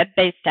 It's a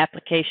web-based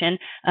application,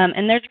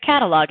 and there's a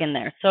catalog in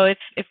there. So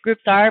if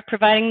groups are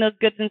providing those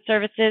goods and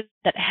services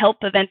that help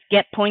events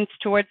get points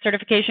towards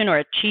certification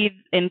or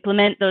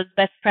implement those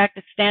best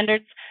practice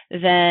standards,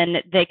 then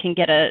they can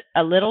get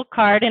a little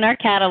card in our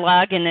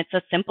catalog, and it's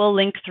a simple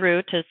link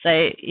through to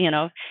say,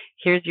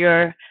 here's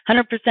your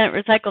 100%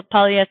 recycled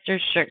polyester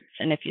shirts.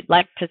 And if you'd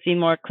like to see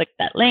more, click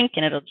that link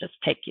and it'll just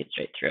take you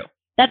straight through.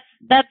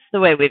 That's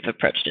the way we've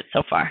approached it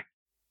so far.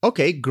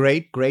 Okay,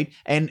 great.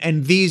 And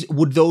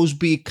would those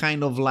be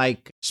kind of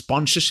like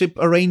sponsorship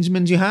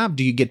arrangements you have?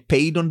 Do you get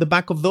paid on the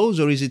back of those,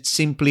 or is it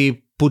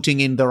simply putting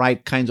in the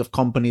right kinds of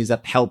companies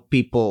that help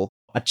people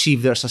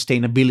achieve their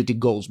sustainability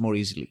goals more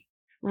easily?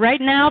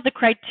 Right now, the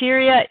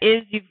criteria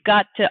is you've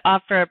got to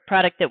offer a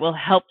product that will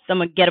help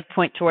someone get a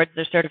point towards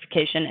their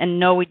certification. And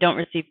no, we don't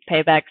receive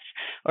paybacks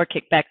or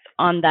kickbacks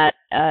on that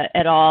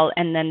at all.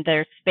 And then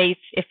their space,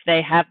 if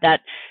they have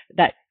that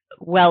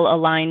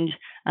well-aligned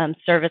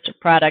service or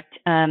product,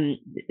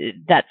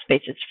 that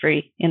space is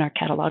free in our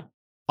catalog.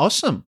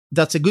 Awesome.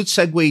 That's a good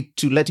segue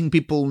to letting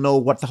people know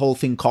what the whole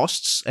thing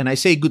costs. And I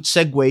say good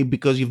segue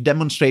because you've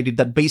demonstrated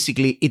that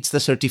basically it's the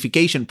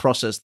certification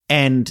process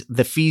and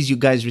the fees you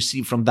guys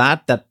receive from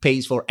that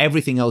pays for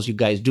everything else you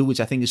guys do,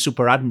 which I think is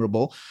super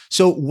admirable.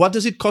 So what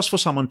does it cost for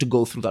someone to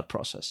go through that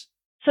process?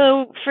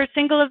 So for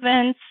single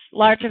events,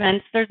 large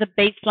events, there's a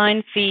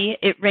baseline fee.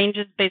 It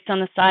ranges based on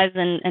the size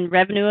and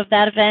revenue of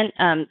that event.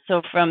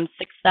 So from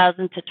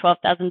 $6,000 to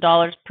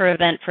 $12,000 per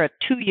event for a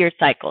 2-year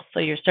cycle. So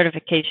your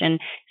certification is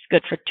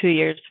good for 2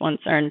 years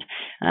once earned.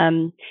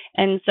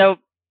 And so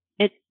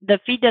the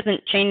fee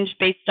doesn't change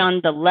based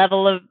on the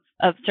level of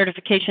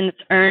certification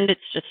that's earned.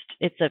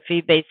 It's a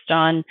fee based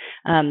on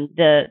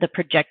the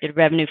projected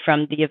revenue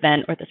from the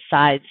event or the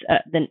size,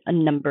 a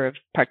number of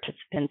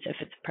participants if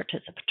it's a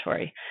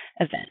participatory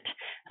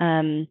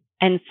event.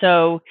 And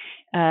so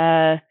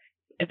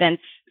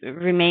events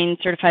remain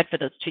certified for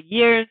those 2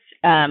 years.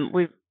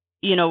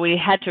 We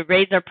had to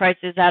raise our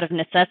prices out of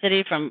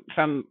necessity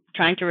from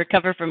trying to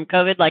recover from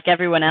COVID like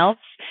everyone else.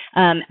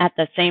 At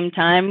the same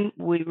time,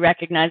 we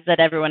recognize that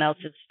everyone else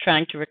is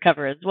trying to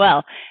recover as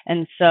well.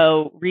 And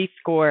so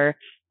Rescore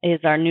is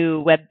our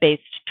new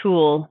web-based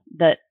tool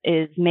that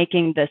is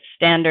making the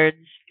standards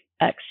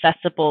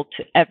accessible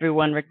to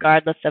everyone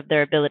regardless of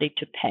their ability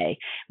to pay.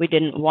 We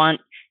didn't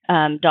want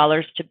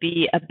dollars to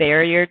be a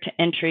barrier to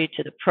entry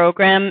to the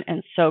program,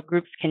 and so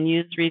groups can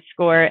use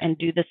Rescore and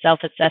do the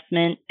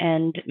self-assessment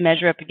and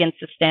measure up against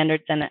the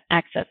standards and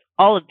access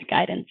all of the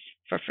guidance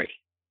for free,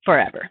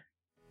 forever.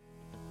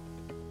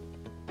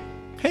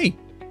 Hey,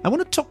 I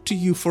want to talk to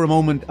you for a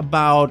moment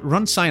about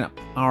RunSignup,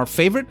 our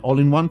favorite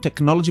all-in-one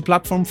technology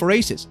platform for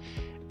races.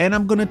 And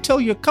I'm going to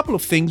tell you a couple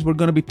of things we're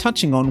going to be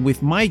touching on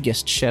with my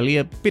guest Shelly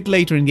a bit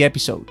later in the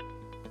episode.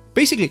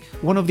 Basically,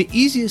 one of the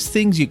easiest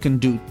things you can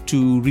do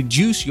to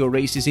reduce your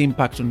race's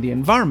impact on the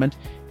environment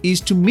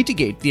is to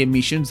mitigate the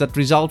emissions that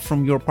result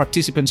from your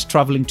participants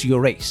traveling to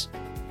your race.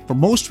 For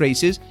most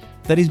races,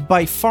 that is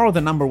by far the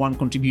number one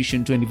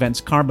contribution to an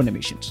event's carbon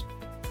emissions.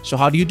 So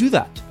how do you do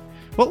that?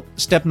 Well,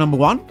 step number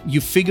 1,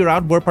 you figure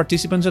out where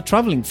participants are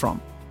traveling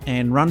from.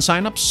 And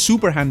RunSignup's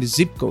super handy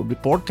zip code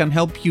report can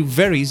help you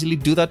very easily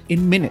do that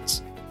in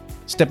minutes.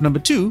 Step number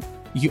 2,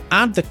 you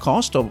add the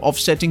cost of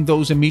offsetting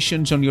those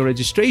emissions on your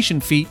registration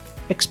fee,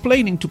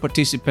 explaining to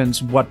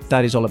participants what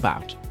that is all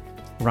about.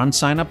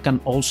 RunSignup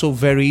can also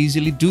very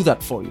easily do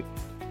that for you.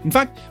 In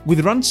fact, with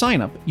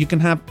RunSignup, you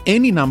can have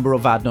any number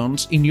of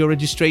add-ons in your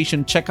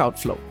registration checkout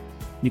flow.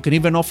 You can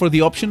even offer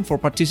the option for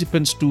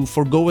participants to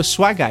forgo a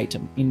swag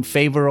item in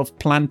favor of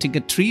planting a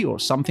tree or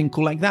something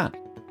cool like that.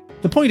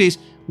 The point is,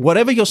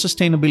 whatever your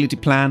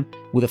sustainability plan,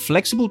 with a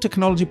flexible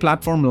technology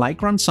platform like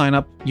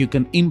RunSignup, you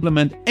can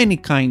implement any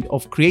kind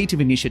of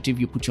creative initiative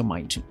you put your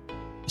mind to.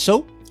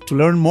 So, to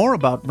learn more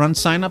about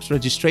RunSignup's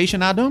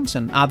registration add-ons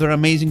and other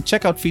amazing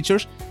checkout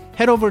features,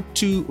 head over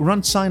to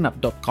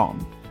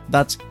runsignup.com.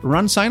 That's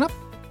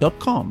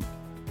runsignup.com.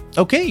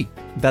 Okay,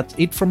 that's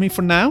it from me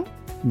for now.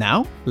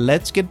 Now,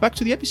 let's get back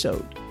to the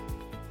episode.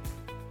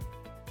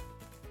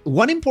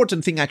 One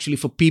important thing actually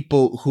for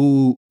people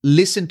who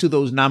listen to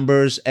those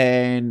numbers,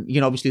 and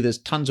obviously there's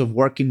tons of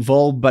work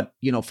involved, but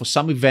for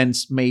some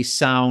events may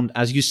sound,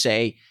 as you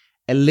say,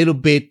 a little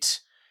bit,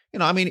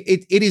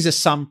 it is a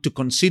sum to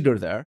consider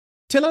there.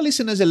 Tell our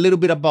listeners a little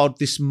bit about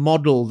this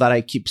model that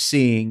I keep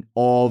seeing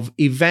of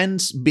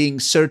events being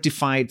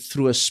certified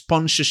through a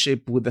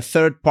sponsorship with a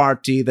third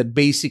party that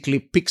basically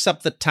picks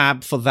up the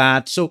tab for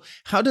that. So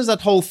how does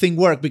that whole thing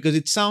work? Because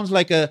it sounds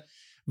like a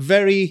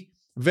very,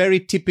 very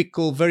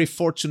typical, very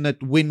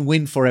fortunate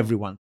win-win for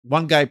everyone.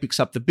 One guy picks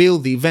up the bill,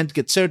 the event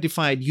gets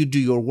certified, you do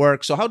your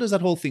work. So how does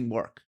that whole thing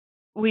work?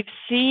 We've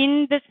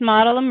seen this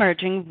model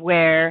emerging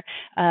where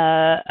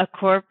a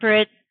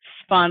corporate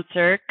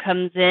sponsor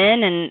comes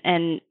in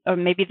and or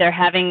maybe they're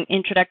having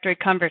introductory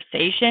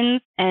conversations,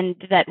 and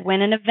that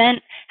when an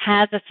event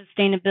has a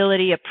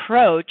sustainability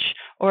approach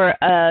or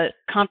a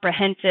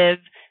comprehensive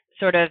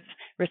sort of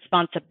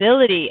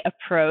responsibility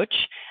approach,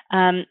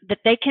 that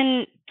they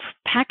can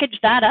package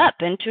that up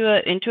into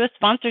a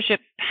sponsorship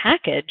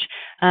package.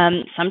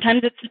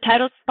 Sometimes it's a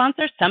title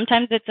sponsor,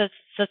 sometimes it's a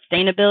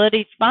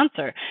sustainability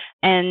sponsor,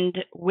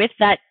 and with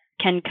that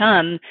can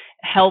come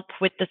help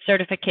with the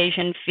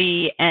certification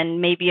fee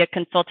and maybe a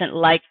consultant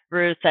like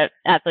Bruce at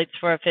Athletes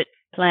for a Fit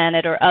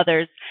Planet or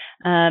others.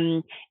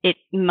 It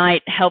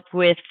might help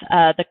with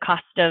the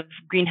cost of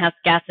greenhouse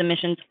gas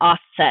emissions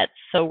offsets.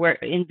 So we're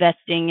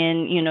investing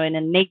in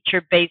a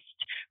nature-based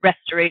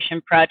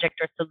restoration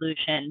project or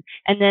solution.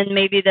 And then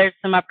maybe there's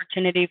some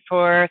opportunity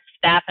for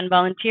staff and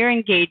volunteer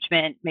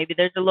engagement. Maybe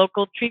there's a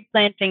local tree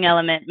planting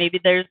element. Maybe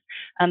there's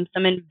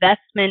some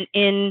investment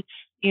in,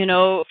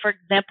 for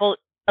example,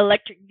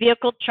 electric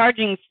vehicle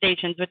charging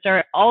stations, which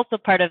are also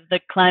part of the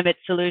climate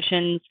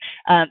solutions,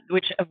 of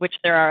which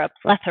there are a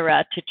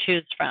plethora to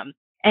choose from.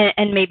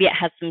 And maybe it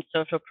has some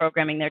social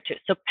programming there too.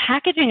 So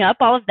packaging up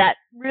all of that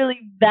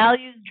really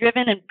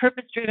values-driven and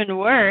purpose-driven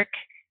work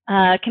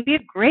can be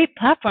a great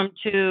platform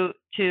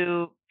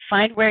to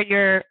find where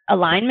your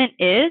alignment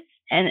is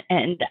and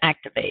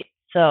activate.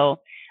 So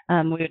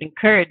we would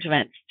encourage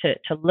events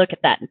to look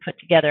at that and put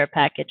together a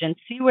package and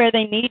see where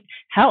they need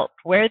help.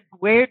 Where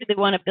do they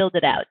want to build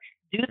it out?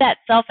 Do that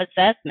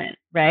self-assessment,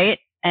 right?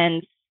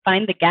 And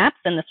find the gaps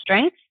and the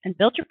strengths and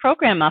build your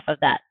program off of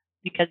that.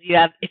 Because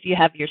if you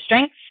have your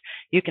strengths,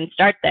 you can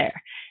start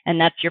there. And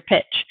that's your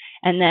pitch.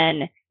 And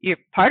then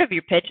part of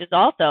your pitch is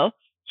also,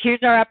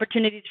 here's our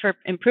opportunities for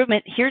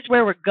improvement. Here's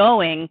where we're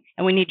going,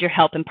 and we need your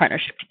help and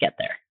partnership to get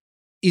there.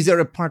 Is there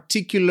a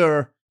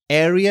particular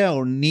area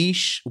or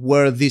niche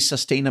where the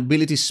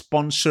sustainability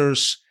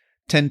sponsors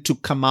tend to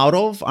come out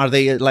of? Are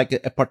they like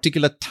a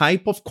particular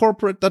type of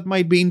corporate that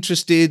might be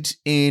interested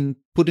in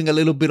putting a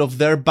little bit of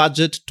their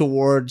budget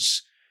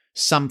towards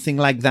something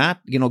like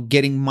that,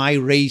 getting My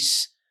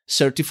Race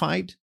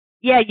certified?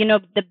 Yeah,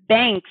 the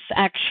banks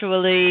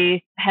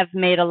actually have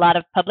made a lot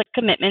of public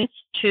commitments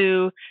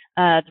to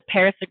the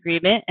Paris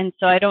Agreement. And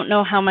so I don't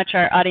know how much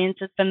our audience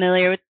is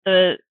familiar with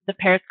the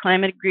Paris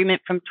Climate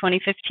Agreement from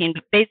 2015,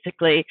 but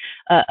basically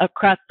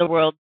across the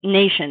world,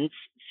 nations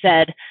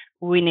said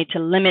we need to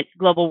limit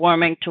global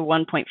warming to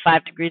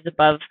 1.5 degrees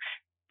above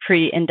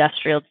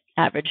pre-industrial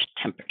average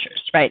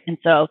temperatures, right? And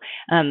so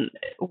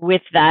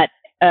with that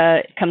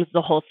comes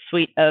the whole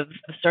suite of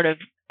sort of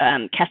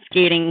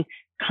cascading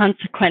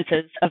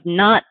consequences of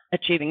not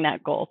achieving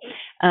that goal.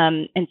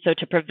 And so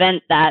to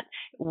prevent that,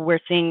 we're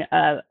seeing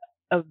a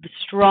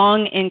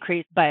strong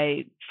increase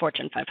by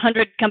Fortune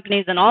 500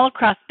 companies and all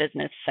across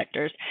business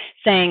sectors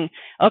saying,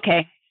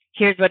 okay,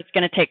 here's what it's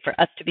going to take for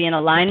us to be in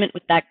alignment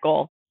with that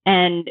goal,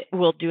 and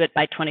we'll do it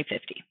by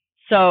 2050.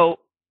 So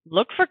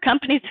look for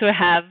companies who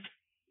have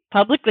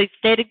publicly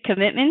stated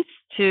commitments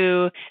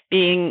to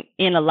being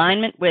in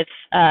alignment with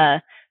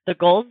the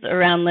goals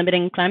around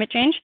limiting climate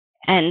change.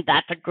 And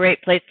that's a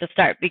great place to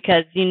start,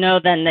 because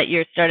then that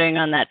you're starting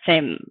on that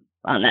same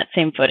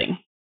footing.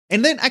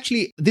 And then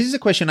actually, this is a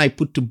question I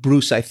put to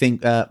Bruce, I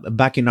think,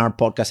 back in our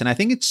podcast. And I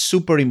think it's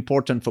super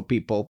important for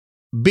people.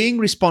 Being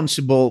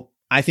responsible,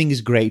 I think,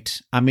 is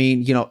great. I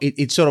mean,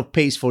 it sort of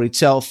pays for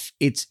itself.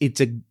 It's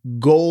a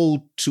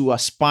goal to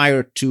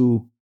aspire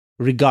to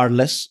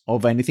regardless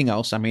of anything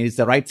else. I mean, it's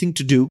the right thing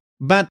to do.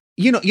 But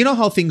you know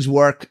how things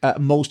work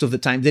most of the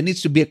time. There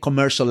needs to be a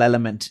commercial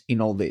element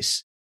in all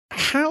this.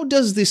 How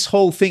does this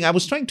whole thing, I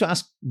was trying to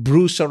ask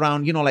Bruce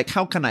around,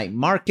 how can I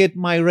market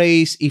My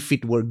Race if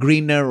it were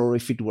greener or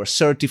if it were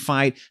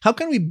certified? How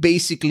can we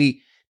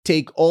basically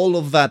take all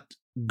of that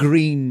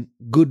green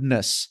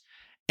goodness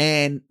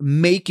and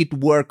make it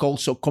work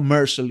also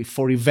commercially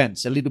for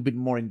events a little bit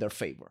more in their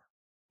favor?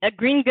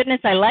 Green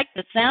goodness, I like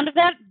the sound of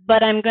that,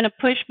 but I'm going to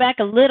push back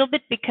a little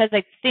bit because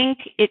I think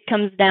it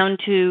comes down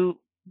to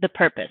the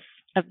purpose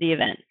of the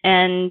event.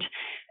 And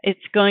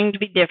it's going to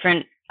be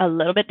a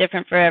little bit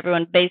different for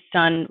everyone based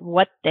on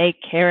what they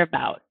care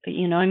about.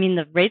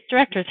 The race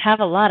directors have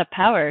a lot of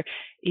power.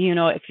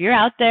 If you're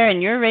out there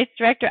and you're a race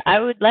director,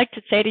 I would like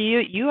to say to you,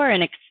 you are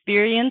an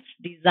experienced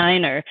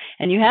designer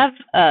and you have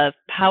a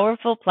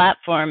powerful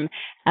platform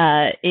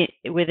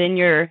within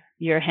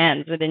your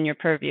hands, within your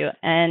purview.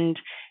 And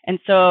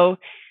so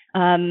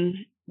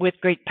with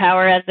great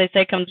power, as they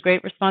say, comes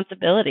great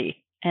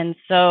responsibility. And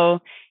so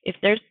if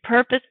there's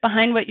purpose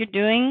behind what you're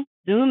doing,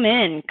 zoom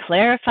in,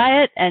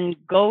 clarify it, and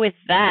go with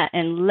that,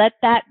 and let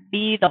that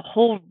be the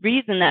whole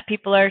reason that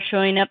people are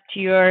showing up to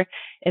your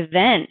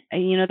event.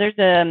 There's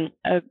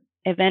a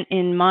event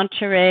in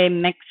Monterrey,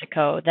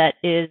 Mexico, that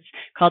is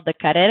called the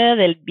Carrera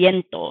del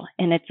Viento,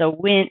 and it's the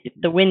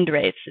wind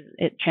race.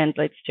 It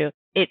translates to.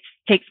 It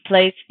takes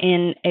place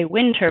in a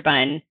wind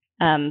turbine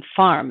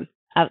farm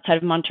outside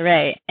of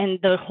Monterrey, and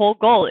the whole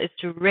goal is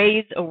to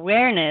raise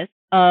awareness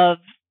of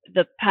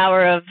the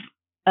power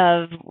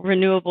of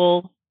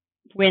renewable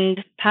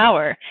wind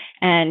power,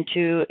 and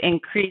to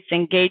increase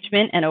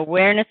engagement and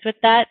awareness with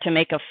that, to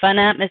make a fun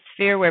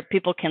atmosphere where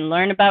people can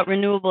learn about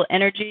renewable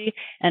energy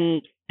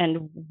and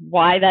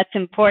why that's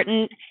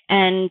important,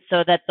 and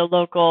so that the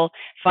local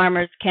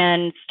farmers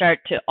can start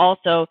to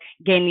also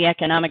gain the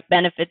economic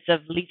benefits of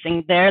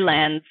leasing their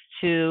lands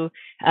to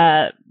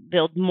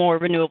build more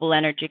renewable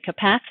energy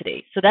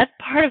capacity. So that's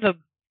part of a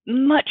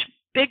much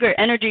bigger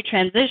energy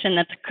transition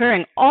that's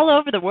occurring all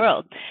over the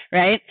world,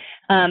 right?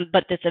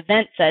 But this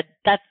event said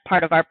that's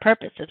part of our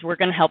purpose, is we're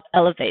going to help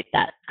elevate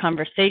that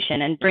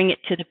conversation and bring it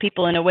to the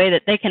people in a way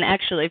that they can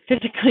actually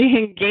physically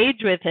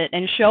engage with it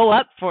and show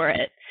up for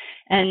it.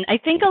 And I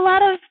think a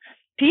lot of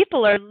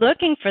people are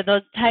looking for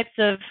those types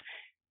of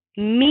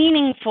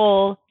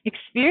meaningful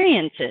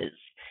experiences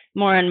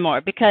more and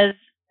more, because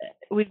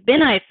we've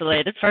been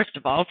isolated, first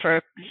of all,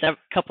 for a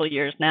couple of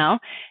years now,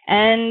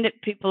 and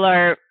people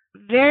are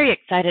very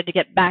excited to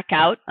get back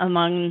out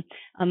among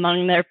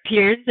their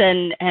peers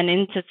and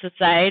into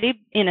society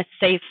in a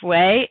safe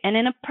way and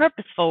in a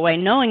purposeful way,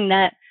 knowing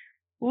that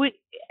we,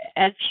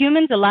 as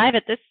humans alive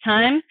at this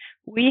time,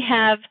 we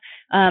have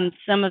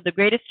some of the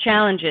greatest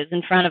challenges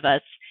in front of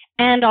us,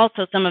 and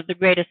also some of the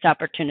greatest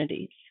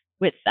opportunities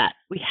with that.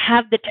 We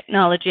have the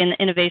technology and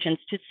the innovations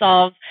to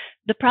solve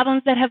the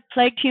problems that have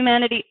plagued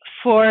humanity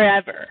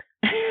forever.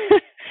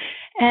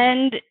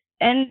 and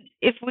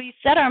if we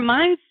set our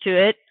minds to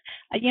it,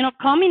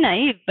 call me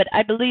naive, but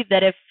I believe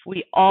that if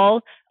we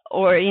all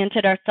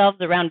oriented ourselves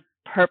around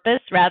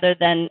purpose rather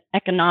than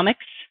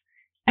economics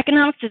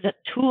is a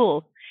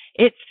tool.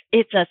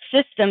 It's a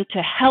system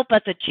to help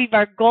us achieve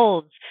our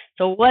goals.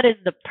 So what is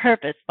the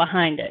purpose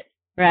behind it,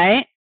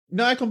 right?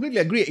 No, I completely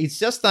agree. It's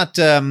just that,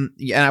 and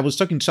I was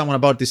talking to someone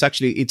about this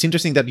actually. It's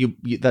interesting that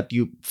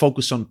you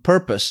focus on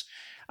purpose.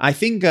 I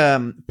think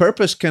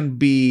purpose can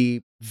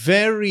be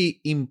very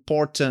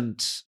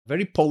important,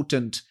 very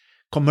potent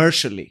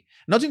commercially.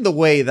 Not in the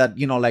way that,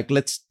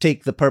 let's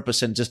take the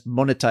purpose and just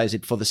monetize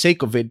it for the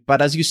sake of it.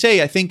 But as you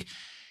say, I think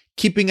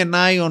keeping an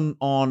eye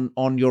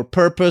on your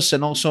purpose,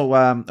 and also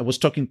I was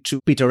talking to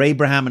Peter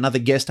Abraham, another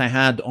guest I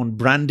had, on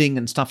branding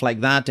and stuff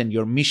like that, and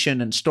your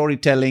mission and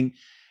storytelling.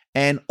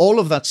 And all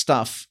of that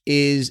stuff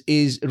is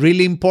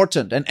really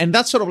important. And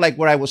that's sort of like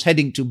where I was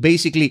heading to.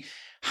 Basically,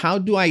 how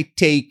do I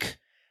take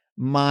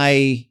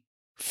my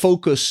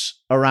focus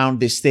around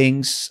these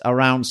things,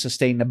 around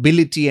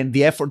sustainability and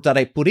the effort that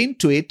I put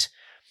into it,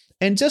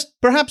 and just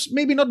perhaps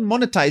maybe not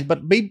monetize,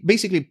 but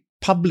basically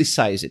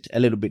publicize it a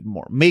little bit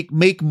more,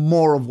 make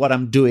more of what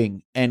I'm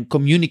doing and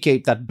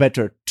communicate that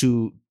better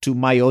to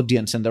my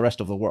audience and the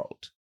rest of the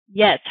world.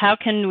 Yes. How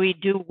can we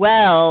do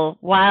well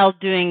while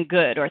doing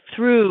good, or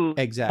through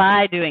exactly.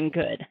 by doing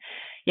good?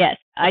 Yes.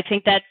 I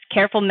think that's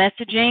careful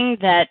messaging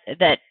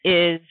that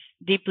is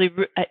deeply,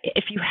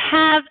 if you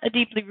have a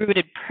deeply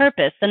rooted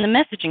purpose, then the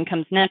messaging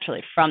comes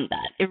naturally from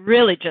that. It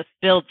really just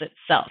builds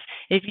itself.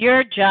 If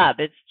your job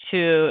is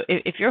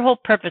if your whole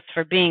purpose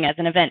for being as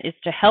an event is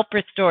to help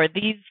restore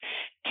these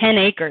 10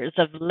 acres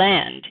of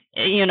land,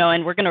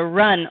 and we're going to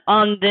run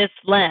on this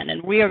land,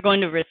 and we are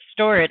going to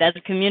restore it as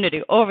a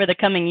community over the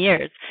coming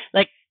years,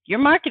 like, your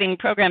marketing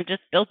program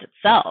just built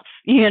itself.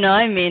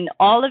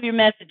 All of your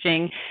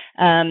messaging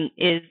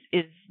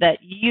is that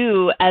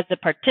you, as a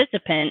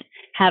participant,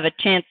 have a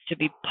chance to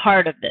be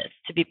part of this,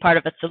 to be part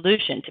of a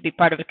solution, to be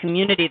part of a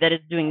community that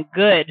is doing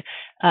good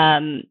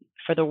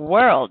for the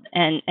world,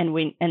 and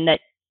that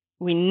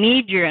we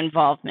need your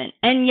involvement.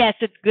 And yes,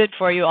 it's good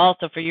for you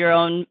also for your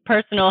own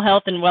personal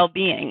health and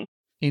well-being.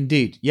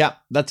 Indeed. Yeah,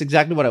 that's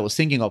exactly what I was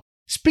thinking of.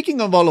 Speaking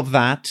of all of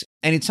that,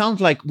 and it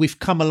sounds like we've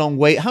come a long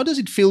way, how does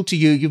it feel to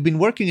you? You've been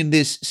working in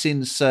this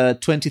since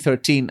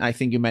 2013, I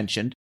think you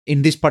mentioned,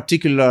 in this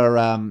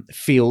particular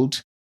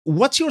field.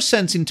 What's your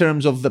sense in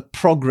terms of the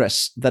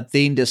progress that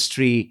the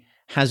industry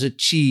has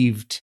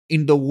achieved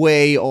in the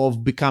way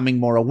of becoming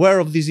more aware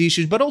of these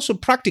issues, but also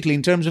practically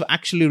in terms of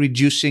actually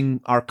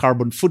reducing our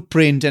carbon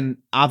footprint and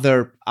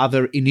other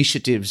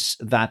initiatives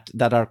that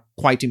are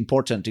quite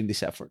important in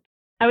this effort?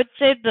 I would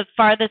say the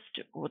farthest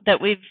that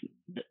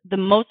the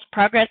most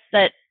progress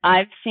that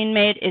I've seen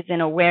made is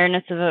in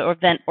awareness of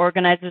event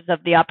organizers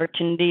of the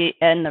opportunity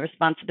and the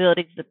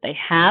responsibilities that they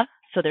have.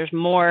 So there's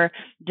more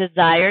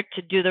desire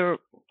to do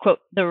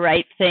the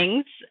right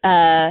things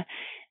than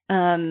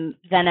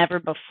ever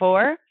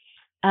before.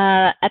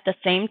 At the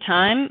same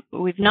time,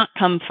 we've not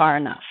come far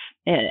enough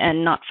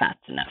and not fast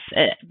enough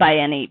by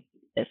any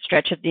a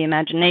stretch of the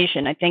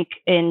imagination. I think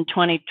in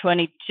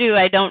 2022,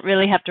 I don't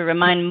really have to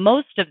remind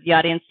most of the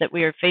audience that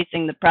we are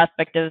facing the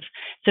prospect of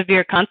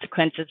severe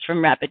consequences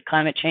from rapid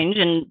climate change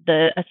and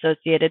the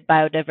associated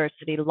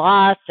biodiversity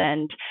loss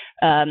and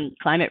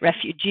climate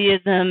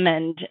refugeeism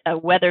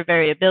and weather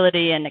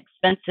variability and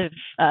expensive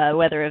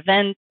weather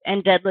events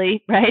and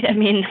deadly, right? I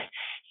mean,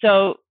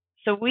 so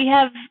we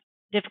have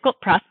difficult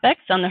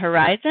prospects on the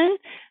horizon.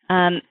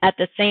 At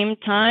the same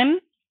time,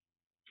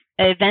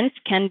 events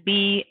can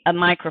be a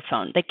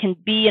microphone. They can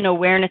be an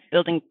awareness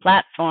building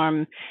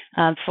platform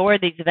for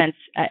these events.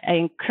 I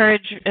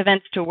encourage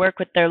events to work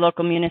with their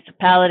local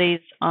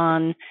municipalities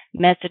on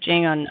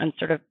messaging, on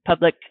sort of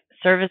public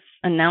service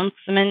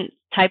announcement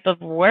type of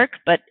work.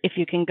 But if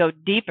you can go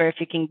deeper, if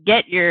you can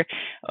get your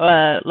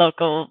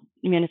local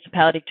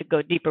municipality to go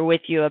deeper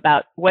with you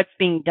about what's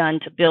being done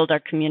to build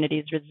our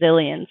community's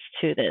resilience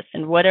to this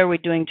and what are we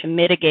doing to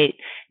mitigate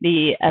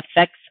the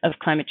effects of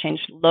climate change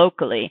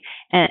locally,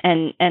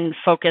 and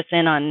focus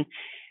in on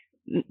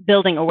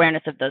building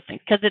awareness of those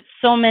things, because it's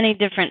so many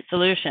different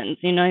solutions.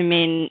 You know what I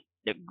mean?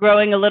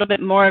 Growing a little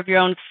bit more of your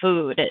own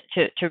food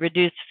to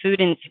reduce food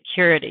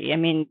insecurity. I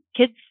mean,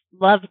 kids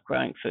love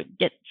growing food.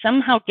 Get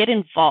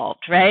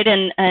involved, right?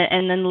 And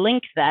then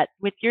link that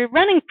with your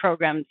running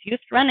programs, youth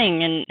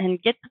running,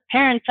 and get the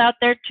parents out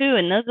there too.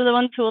 And those are the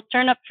ones who will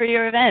turn up for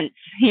your events.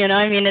 You know,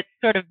 I mean, it's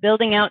sort of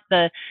building out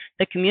the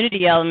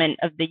community element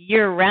of the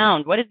year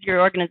round. What is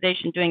your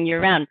organization doing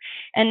year round?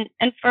 And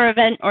for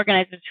event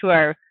organizers who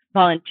are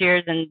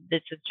volunteers and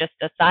this is just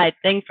a side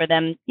thing for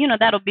them, you know,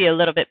 that'll be a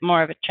little bit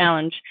more of a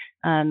challenge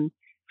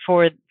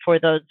for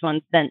those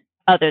ones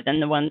other than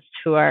the ones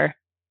who are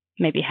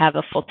maybe have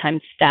a full-time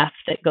staff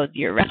that goes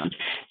year-round.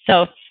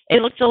 So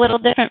it looks a little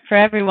different for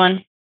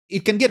everyone.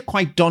 It can get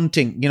quite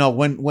daunting, you know,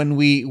 when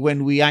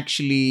we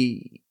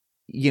actually,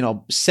 you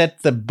know,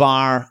 set the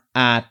bar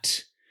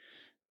at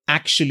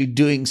actually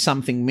doing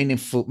something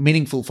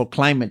meaningful for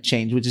climate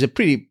change, which is a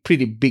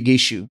pretty big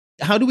issue.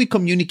 How do we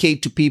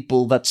communicate to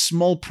people that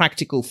small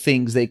practical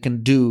things they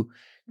can do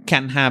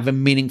can have a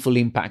meaningful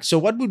impact? So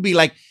what would be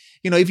like,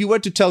 you know, if you were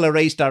to tell a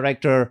race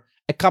director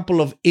a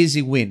couple of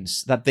easy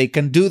wins that they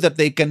can do, that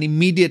they can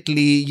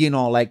immediately, you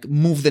know, like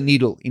move the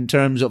needle in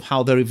terms of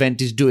how their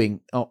event is doing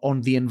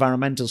on the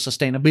environmental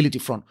sustainability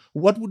front,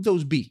 what would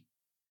those be?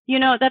 You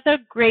know, that's a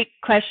great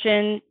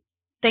question.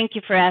 Thank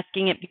you for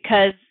asking it,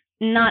 because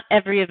not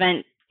every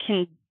event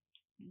can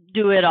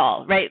do it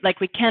all, right? Like,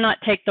 we cannot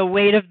take the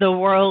weight of the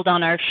world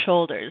on our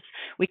shoulders.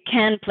 We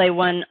can play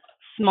one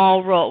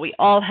small role. We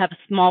all have a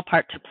small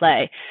part to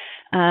play.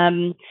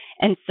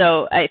 And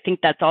so I think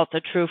that's also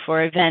true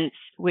for events,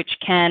 which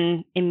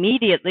can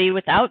immediately,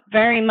 without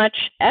very much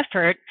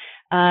effort,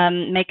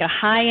 make a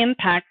high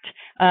impact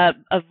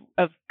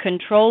of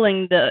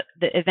controlling the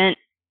event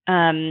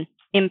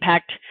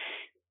impact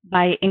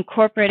by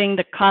incorporating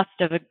the cost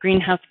of a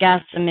greenhouse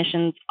gas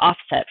emissions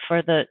offset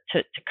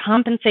to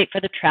compensate for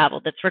the travel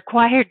that's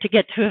required to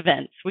get to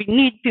events. We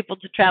need people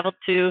to travel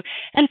to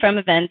and from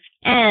events,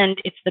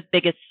 and it's the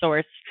biggest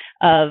source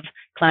of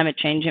climate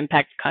change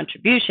impact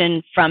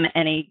contribution from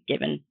any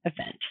given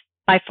event,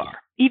 by far,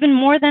 even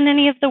more than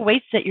any of the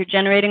waste that you're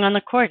generating on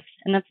the course.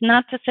 And that's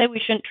not to say we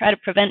shouldn't try to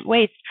prevent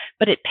waste,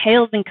 but it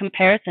pales in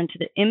comparison to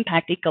the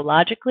impact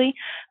ecologically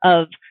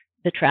of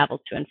the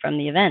travel to and from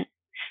the event.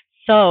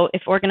 So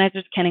if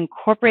organizers can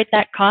incorporate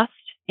that cost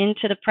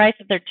into the price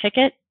of their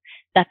ticket,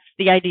 that's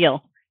the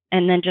ideal.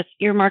 And then just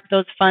earmark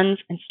those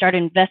funds and start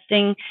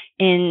investing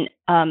in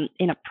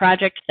a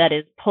project that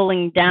is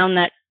pulling down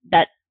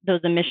those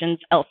emissions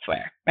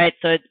elsewhere, right?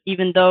 So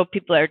even though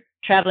people are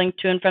traveling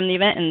to and from the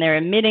event and they're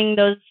emitting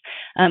those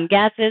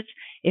gases,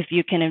 if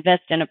you can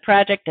invest in a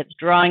project that's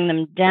drawing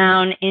them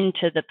down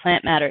into the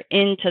plant matter,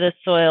 into the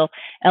soil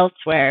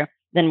elsewhere,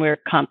 then we're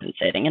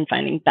compensating and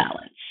finding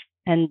balance.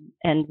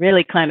 And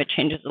really, climate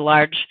change is a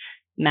large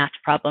math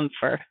problem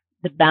for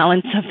the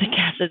balance of the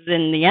gases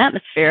in the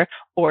atmosphere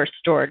or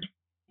stored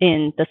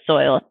in the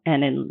soil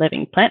and in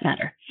living plant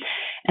matter,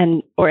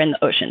 or in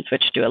the oceans,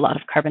 which do a lot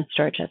of carbon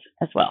storage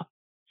as well.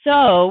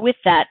 So with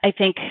that, I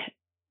think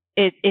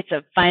it's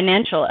a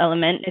financial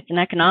element. It's an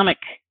economic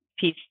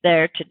piece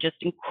there to just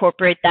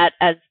incorporate that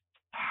as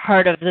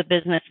part of the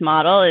business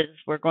model. Is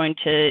we're going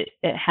to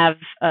have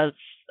a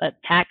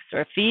tax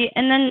or a fee,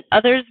 and then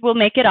others will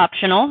make it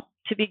optional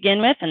to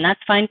begin with, and that's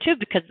fine too,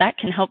 because that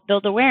can help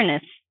build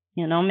awareness.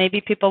 You know,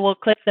 maybe people will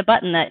click the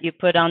button that you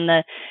put on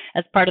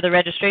as part of the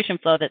registration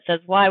flow that says,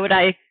 why would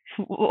I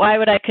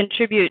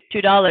contribute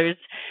 $2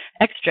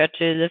 extra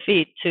to the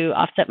fee to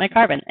offset my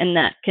carbon? And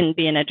that can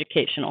be an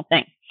educational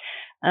thing.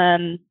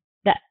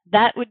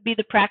 That would be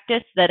the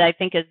practice that I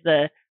think is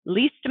the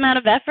least amount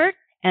of effort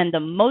and the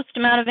most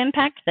amount of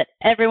impact that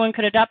everyone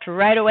could adopt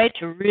right away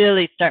to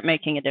really start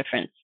making a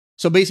difference.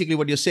 So basically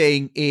what you're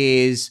saying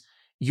is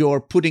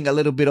you're putting a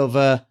little bit of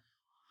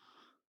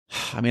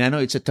I know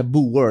it's a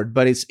taboo word,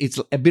 but it's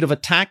a bit of a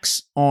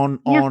tax on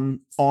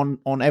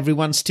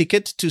everyone's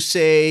ticket to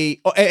say,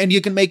 and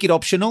you can make it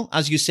optional,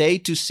 as you say,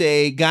 to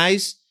say,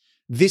 guys,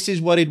 this is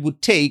what it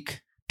would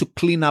take to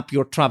clean up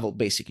your travel,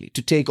 basically,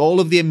 to take all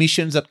of the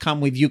emissions that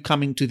come with you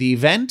coming to the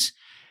event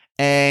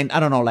and, I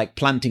don't know, like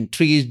planting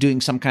trees,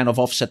 doing some kind of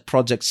offset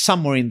project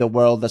somewhere in the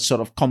world that sort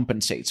of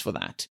compensates for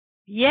that.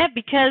 Yeah,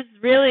 because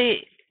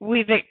really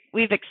we've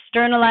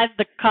externalized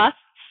the costs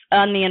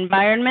on the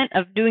environment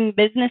of doing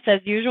business as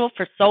usual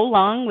for so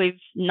long. We've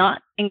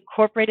not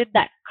incorporated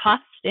that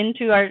cost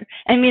into our,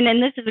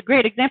 and this is a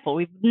great example.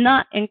 We've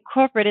not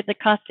incorporated the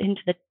cost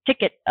into the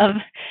ticket of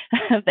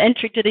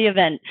entry to the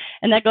event.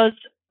 And that goes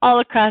all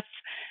across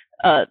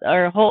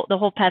the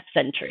whole past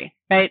century,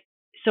 right?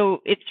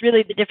 So it's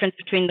really the difference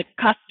between the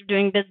cost of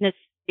doing business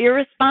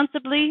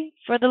irresponsibly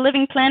for the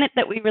living planet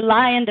that we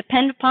rely and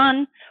depend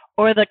upon,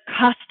 or the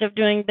cost of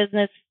doing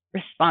business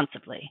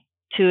responsibly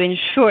to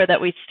ensure that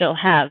we still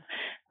have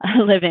a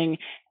living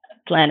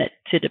planet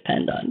to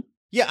depend on.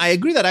 Yeah, I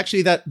agree that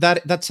actually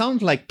that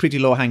sounds like pretty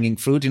low-hanging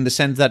fruit in the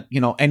sense that,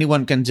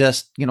 anyone can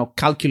just,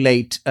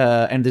 calculate,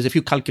 and there's a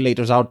few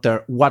calculators out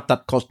there, what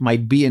that cost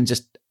might be and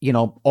just,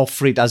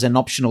 offer it as an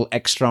optional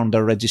extra on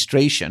their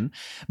registration.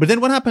 But then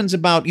what happens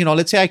about,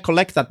 let's say I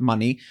collect that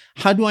money,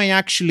 how do I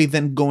actually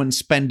then go and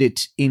spend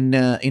it in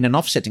an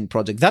offsetting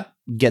project? That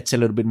gets a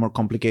little bit more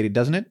complicated,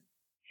 doesn't it?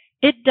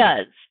 It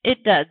does,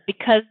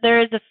 because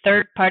there is a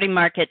third-party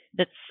market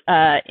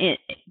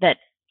that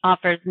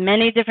offers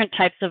many different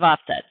types of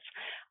offsets.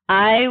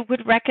 I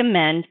would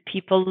recommend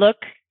people look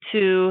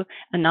to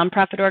a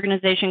nonprofit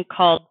organization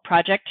called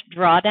Project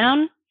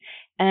Drawdown.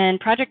 And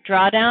Project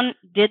Drawdown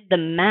did the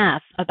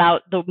math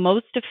about the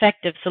most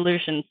effective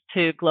solutions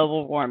to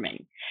global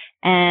warming.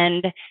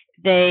 And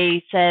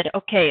they said,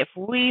 okay, if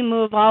we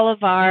move all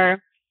of the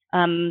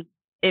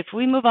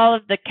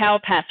cow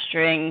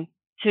pasturing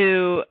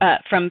to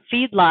from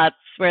feedlots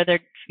where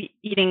they're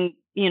eating,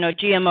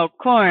 GMO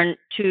corn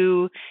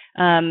to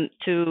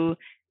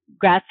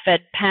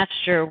grass-fed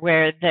pasture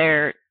where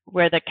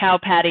the cow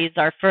patties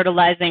are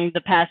fertilizing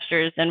the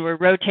pastures and we're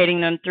rotating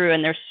them through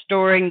and they're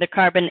storing the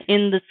carbon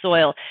in the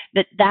soil,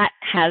 that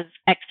has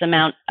X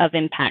amount of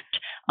impact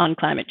on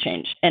climate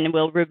change and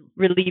will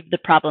relieve the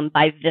problem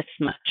by this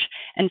much.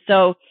 And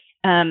so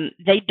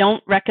they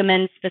don't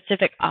recommend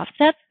specific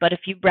offsets, but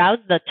if you browse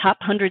the top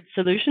 100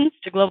 solutions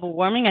to global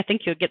warming, I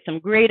think you'll get some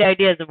great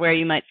ideas of where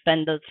you might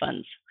spend those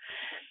funds.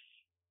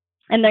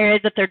 And there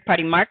is a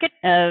third-party market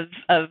of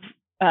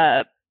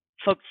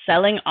folks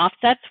selling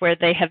offsets where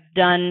they have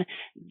done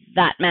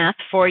that math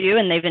for you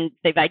and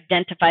they've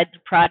identified the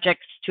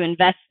projects to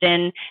invest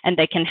in, and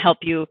they can help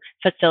you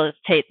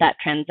facilitate that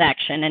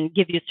transaction and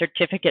give you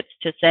certificates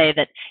to say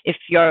that if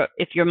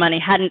your money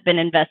hadn't been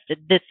invested,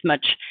 this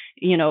much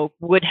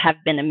would have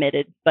been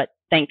emitted, but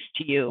thanks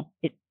to you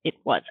it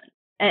wasn't.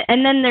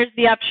 And then there's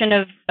the option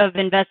of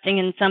investing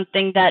in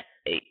something that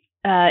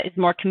is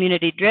more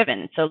community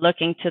driven, so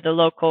looking to the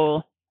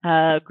local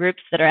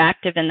groups that are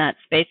active in that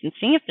space and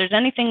seeing if there's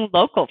anything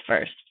local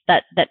first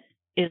that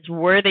is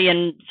worthy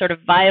and sort of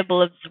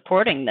viable of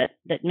supporting,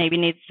 that maybe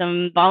needs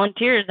some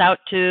volunteers out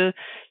to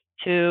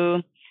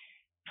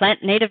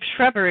plant native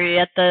shrubbery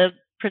at the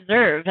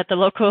preserve, at the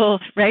local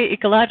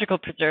ecological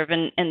preserve.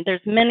 And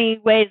there's many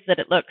ways that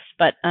it looks,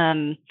 but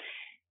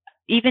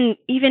even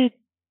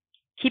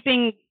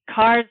keeping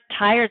cars'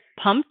 tires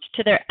pumped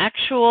to their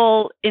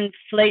actual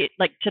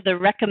to the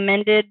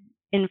recommended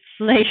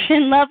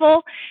inflation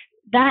level,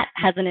 that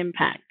has an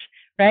impact,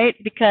 right?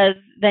 Because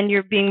then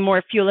you're being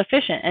more fuel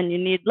efficient and you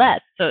need less.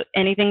 So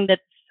anything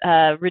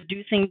that's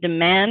reducing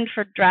demand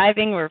for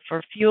driving or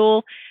for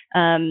fuel,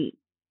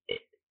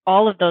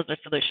 all of those are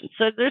solutions.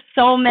 So there's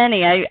so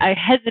many. I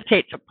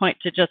hesitate to point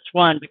to just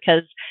one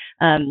because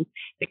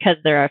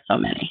there are so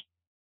many.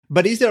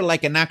 But is there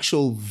like an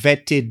actual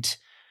vetted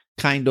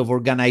kind of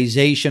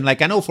organization?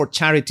 Like I know for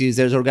charities,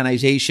 there's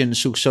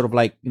organizations who sort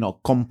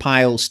of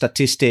compile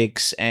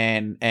statistics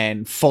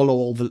and follow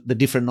all the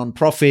different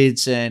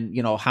nonprofits and,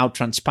 how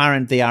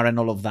transparent they are and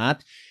all of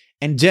that.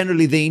 And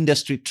generally the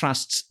industry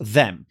trusts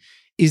them.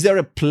 Is there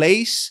a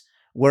place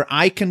where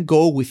I can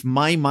go with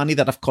my money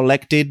that I've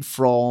collected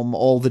from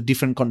all the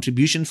different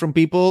contributions from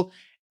people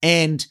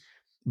and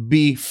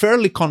be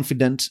fairly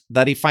confident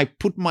that if I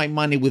put my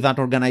money with that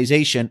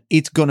organization,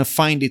 it's going to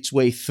find its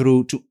way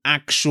through to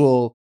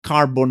actual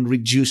carbon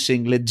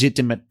reducing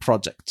legitimate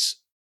projects?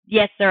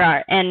 Yes, there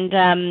are.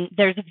 And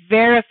there's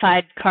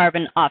verified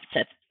carbon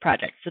offset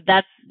projects. So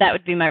that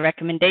would be my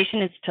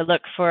recommendation, is to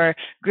look for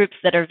groups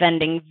that are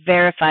vending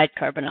verified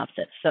carbon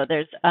offsets. So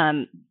there's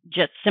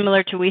just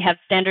similar to we have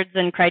standards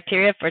and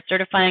criteria for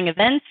certifying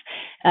events.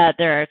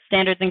 There are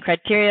standards and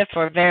criteria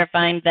for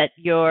verifying that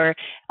your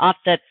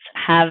offsets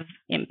have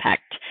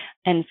impact.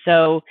 And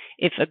so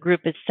if a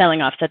group is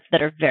selling offsets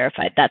that are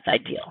verified, that's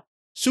ideal.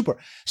 Super.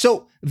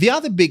 So the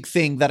other big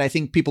thing that I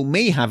think people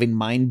may have in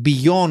mind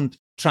beyond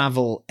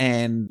travel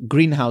and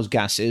greenhouse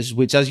gases,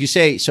 which, as you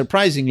say,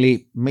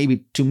 surprisingly,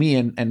 maybe to me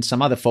and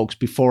some other folks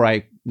before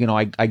I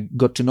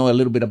got to know a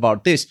little bit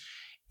about this,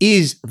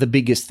 is the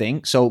biggest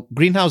thing. So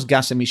greenhouse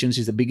gas emissions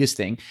is the biggest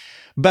thing.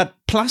 But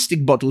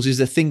plastic bottles is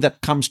the thing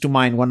that comes to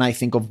mind when I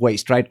think of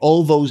waste, right?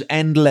 All those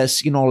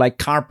endless, like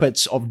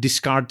carpets of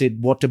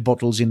discarded water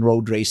bottles in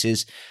road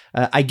races.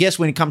 I guess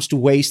when it comes to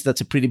waste,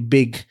 that's a pretty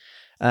big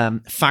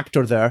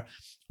factor there.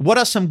 What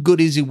are some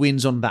good easy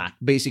wins on that?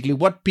 Basically,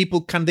 what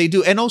people can they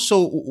do? And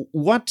also,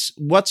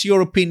 what's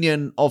your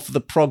opinion of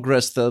the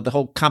progress the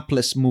whole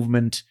capless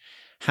movement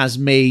has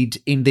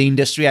made in the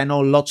industry? I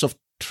know lots of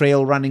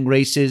trail running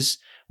races,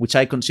 which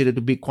I consider to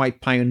be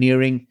quite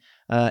pioneering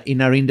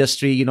in our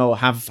industry,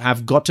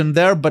 have gotten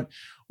there. But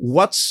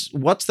what's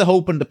the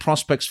hope and the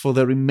prospects for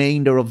the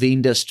remainder of the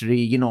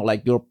industry?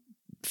 Like your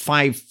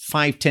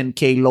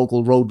 10K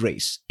local road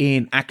race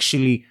in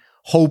actually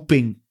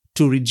hoping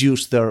to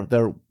reduce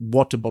their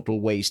water bottle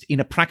waste in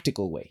a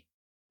practical way.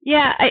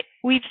 Yeah,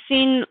 we've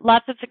seen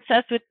lots of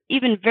success with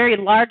even very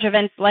large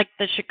events like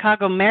the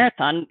Chicago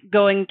Marathon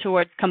going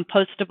towards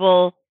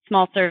compostable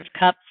small serve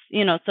cups,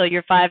 so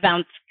your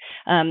 5-ounce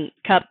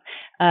cup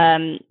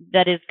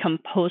that is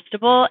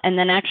compostable, and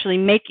then actually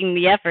making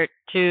the effort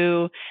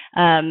to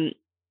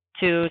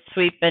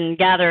sweep and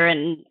gather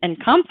and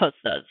compost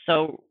those.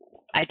 So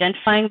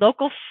identifying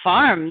local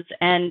farms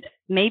and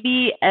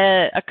maybe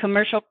a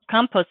commercial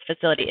compost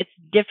facility. It's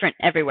different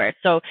everywhere.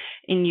 So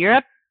in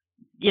Europe,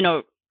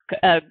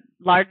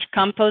 large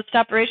compost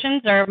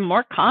operations are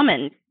more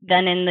common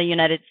than in the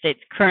United States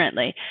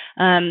currently.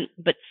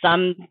 But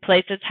some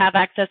places have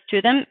access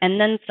to them, and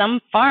then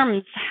some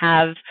farms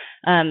have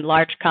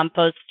large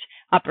compost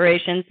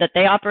operations that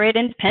they operate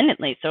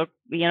independently. So,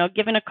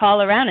 giving a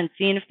call around and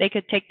seeing if they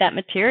could take that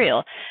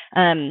material.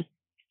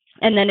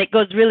 And then it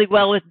goes really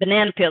well with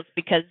banana peels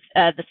because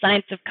the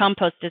science of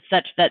compost is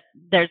such that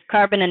there's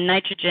carbon and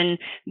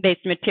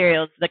nitrogen-based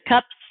materials. The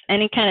cups,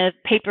 any kind of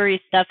papery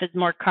stuff is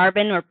more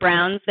carbon or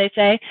browns, they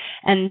say,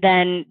 and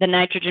then the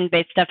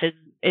nitrogen-based stuff is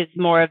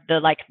more of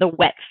the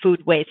wet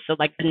food waste, so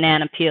like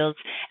banana peels,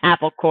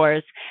 apple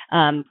cores,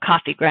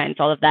 coffee grinds,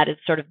 all of that is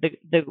sort of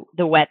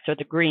the wets or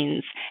the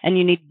greens, and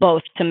you need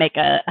both to make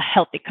a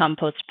healthy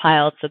compost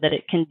pile so that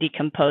it can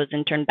decompose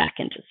and turn back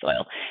into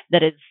soil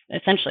that is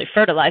essentially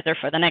fertilizer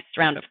for the next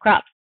round of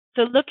crops.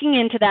 So looking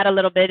into that a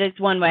little bit is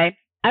one way.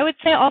 I would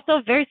say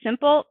also very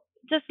simple,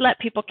 just let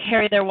people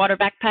carry their water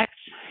backpacks.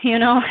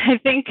 I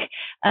think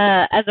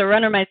as a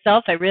runner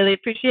myself, I really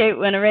appreciate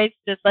when a race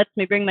just lets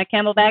me bring my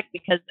CamelBak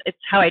because it's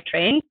how I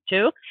train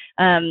too.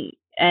 And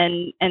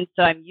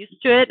so I'm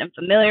used to it. I'm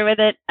familiar with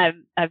it.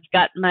 I've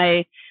got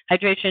my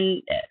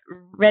hydration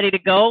ready to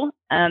go.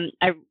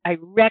 I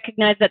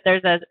recognize that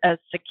there's a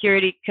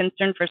security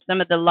concern for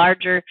some of the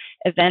larger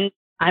events.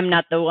 I'm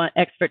not the one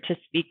expert to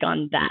speak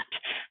on that.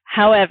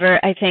 However,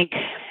 I think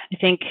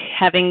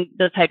having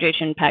those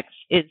hydration packs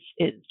is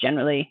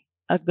generally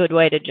a good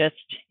way to just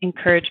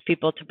encourage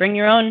people to bring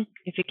your own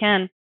if you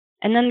can.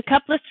 And then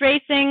cupless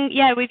racing,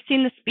 yeah, we've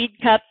seen the speed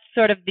cups,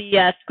 sort of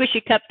the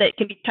squishy cup that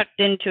can be tucked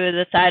into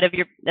the side of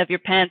your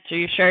pants or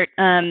your shirt,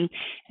 and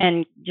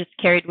just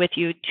carried with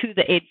you to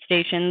the aid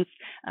stations.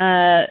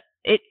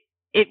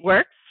 It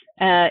works.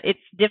 It's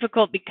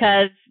difficult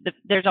because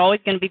there's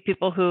always going to be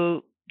people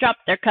who drop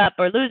their cup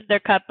or lose their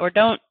cup or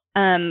don't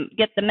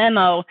get the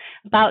memo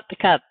about the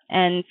cup,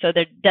 and so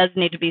there does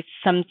need to be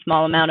some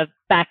small amount of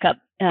backup.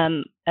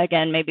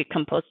 Again, maybe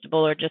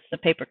compostable or just the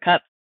paper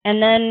cup.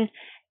 And then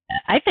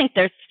I think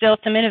there's still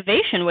some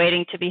innovation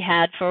waiting to be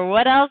had for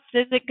what else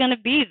is it going to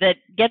be that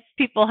gets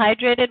people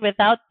hydrated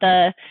without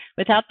the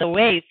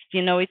waste.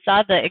 We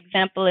saw the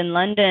example in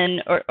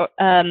London or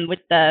with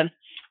the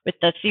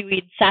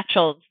seaweed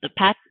satchels, the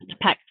packs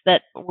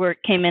that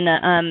came in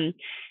a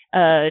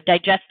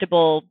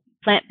digestible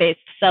plant-based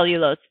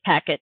cellulose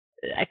packet.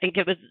 I think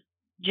it was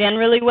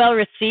generally well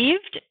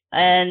received,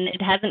 and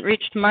it hasn't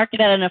reached market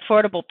at an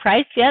affordable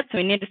price yet, so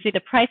we need to see the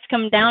price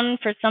come down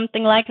for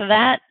something like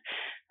that.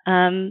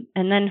 And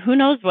then who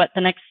knows what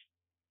the next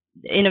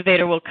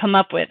innovator will come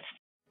up with.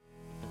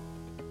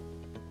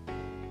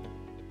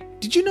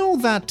 Did you know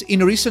that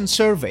in a recent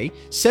survey,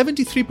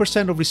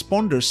 73% of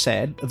responders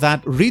said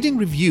that reading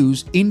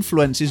reviews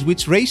influences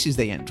which races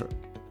they enter?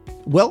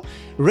 Well,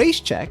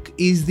 RaceCheck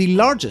is the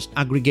largest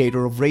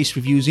aggregator of race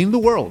reviews in the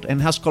world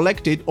and has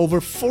collected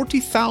over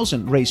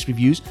 40,000 race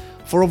reviews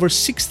for over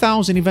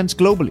 6,000 events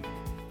globally.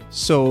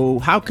 So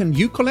how can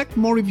you collect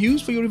more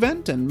reviews for your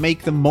event and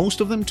make the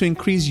most of them to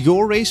increase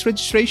your race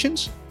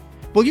registrations?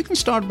 Well, you can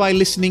start by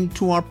listening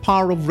to our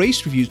Power of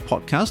Race Reviews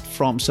podcast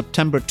from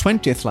September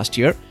 20th last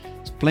year.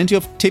 There's plenty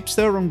of tips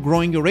there on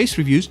growing your race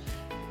reviews.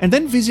 And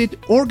then visit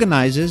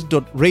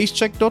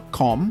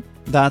organizers.racecheck.com.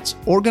 That's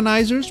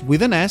organizers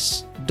with an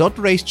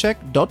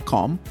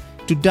S.racecheck.com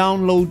to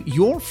download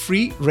your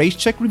free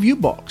RaceCheck review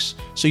box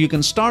so you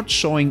can start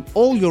showing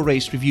all your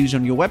race reviews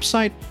on your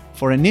website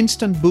for an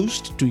instant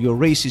boost to your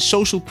race's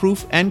social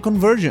proof and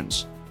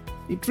conversions.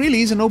 It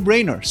really is a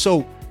no-brainer.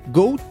 So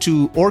go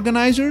to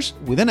organizers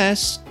with an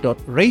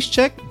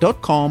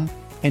S.racecheck.com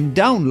and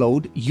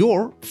download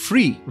your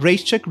free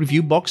RaceCheck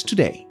review box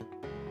today.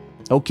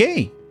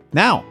 Okay,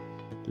 now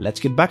let's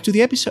get back to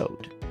the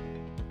episode.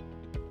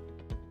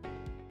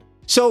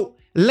 So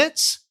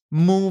Let's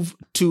move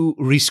to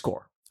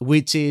Rescore,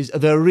 which is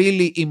the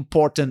really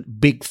important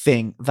big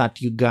thing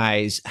that you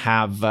guys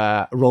have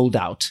rolled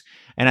out.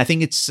 And I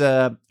think it's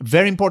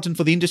very important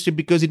for the industry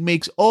because it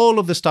makes all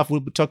of the stuff we'll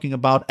be talking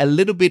about a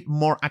little bit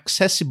more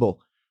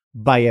accessible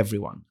by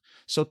everyone.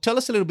 So tell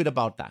us a little bit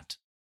about that.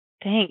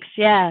 Thanks.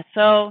 Yeah.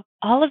 So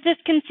all of this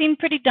can seem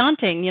pretty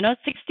daunting.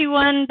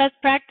 61 best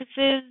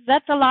practices,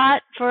 that's a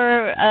lot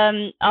for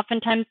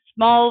oftentimes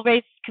small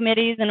race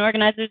committees and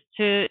organizers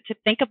to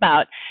think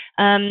about.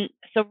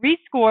 So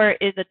Rescore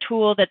is a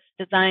tool that's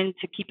designed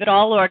to keep it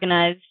all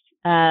organized,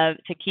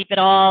 to keep it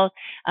all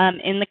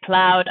in the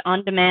cloud,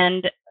 on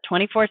demand,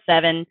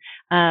 24/7,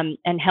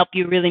 and help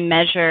you really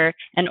measure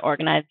and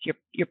organize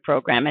your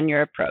program and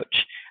your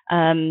approach.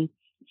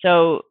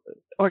 So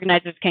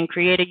organizers can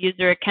create a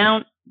user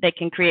account. They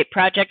can create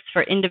projects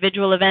for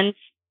individual events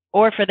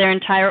or for their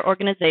entire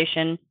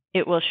organization.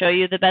 It will show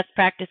you the best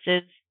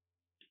practices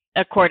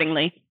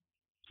accordingly.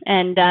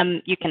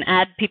 And you can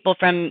add people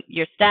from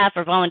your staff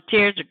or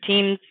volunteers or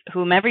teams,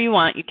 whomever you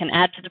want. You can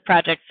add to the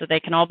project so they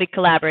can all be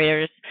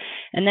collaborators.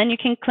 And then you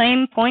can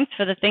claim points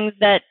for the things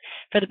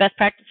for the best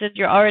practices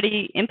you're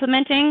already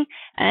implementing.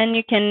 And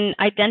you can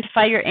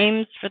identify your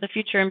aims for the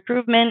future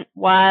improvement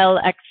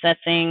while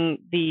accessing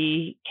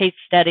the case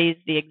studies,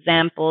 the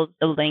examples,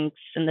 the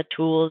links, and the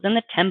tools, and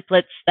the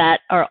templates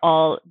that are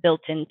all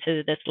built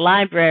into this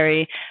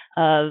library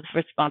of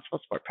responsible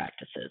sport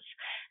practices.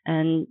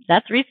 And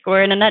that's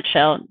Rescore in a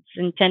nutshell. It's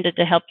intended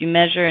to help you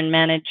measure and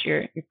manage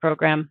your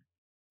program.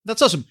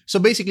 That's awesome. So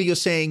basically you're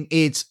saying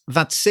it's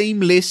that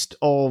same list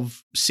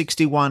of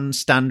 61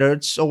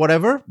 standards or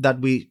whatever that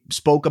we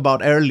spoke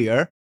about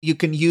earlier. You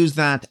can use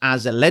that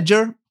as a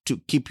ledger to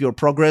keep your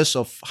progress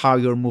of how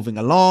you're moving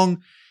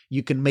along.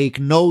 You can make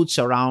notes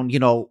around,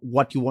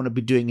 what you want to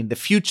be doing in the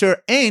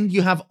future. And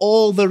you have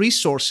all the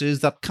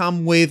resources that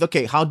come with,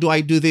 okay, how do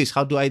I do this?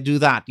 How do I do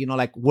that?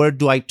 Where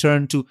do I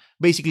turn to?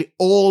 Basically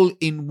all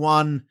in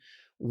one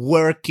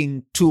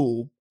working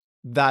tool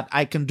that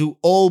I can do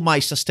all my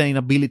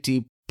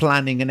sustainability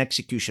planning and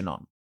execution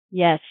on.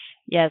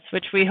 Yes,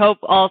 which we hope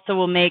also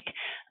will make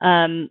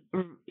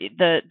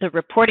the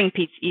reporting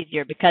piece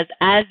easier, because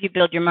as you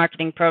build your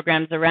marketing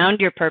programs around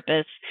your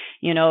purpose,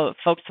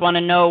 folks want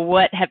to know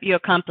what have you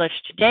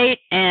accomplished to date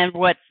and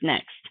what's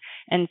next.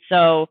 And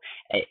so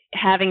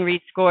having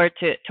Rescore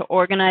to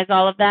organize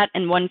all of that,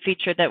 and one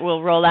feature that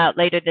we'll roll out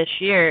later this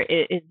year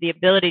is the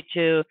ability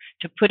to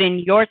put in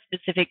your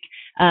specific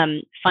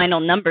final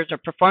numbers or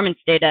performance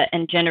data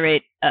and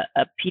generate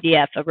a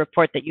PDF, a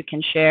report that you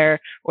can share,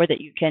 or that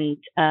you can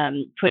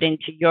put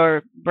into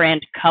your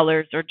brand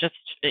colors, or just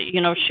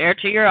share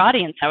to your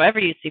audience however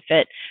you see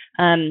fit,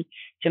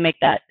 to make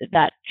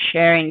that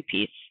sharing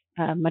piece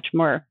much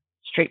more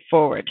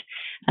straightforward,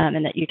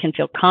 and that you can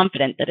feel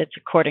confident that it's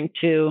according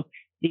to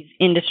these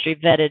industry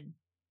vetted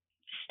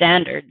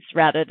standards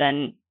rather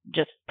than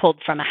just pulled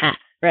from a hat,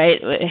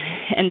 right?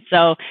 And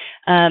so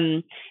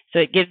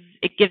it gives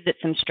it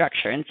some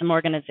structure and some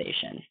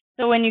organization.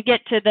 So when you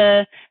get to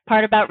the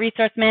part about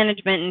resource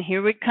management, and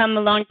here we come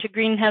along to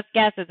greenhouse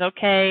gases,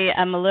 okay,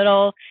 I'm a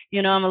little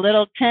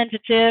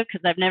tentative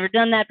because I've never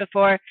done that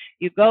before.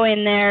 You go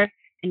in there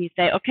and you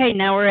say, okay,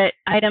 now we're at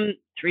item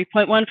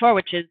 3.14,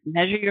 which is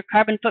measure your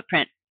carbon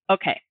footprint.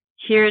 Okay,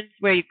 here's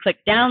where you click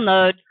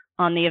download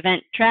on the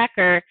event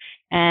tracker,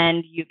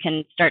 and you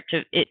can start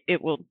to,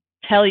 it will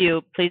tell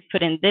you, please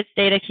put in this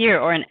data here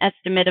or an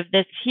estimate of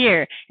this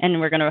here, and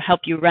we're going to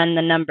help you run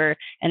the number,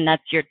 and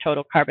that's your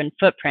total carbon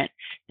footprint.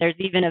 There's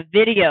even a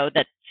video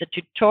that's a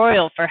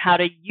tutorial for how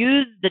to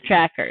use the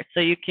tracker, so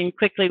you can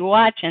quickly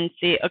watch and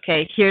see,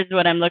 okay, here's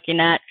what I'm looking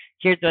at,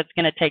 here's what it's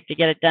going to take to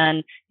get it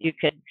done. You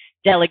could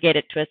delegate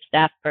it to a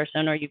staff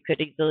person, or you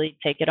could easily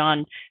take it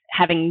on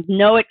having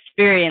no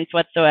experience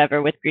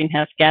whatsoever with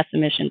greenhouse gas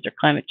emissions or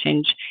climate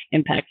change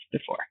impacts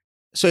before.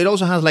 So it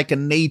also has like a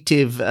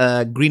native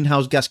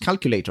greenhouse gas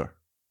calculator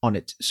on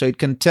it. So it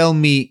can tell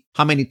me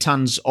how many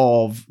tons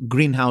of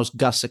greenhouse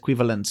gas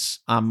equivalents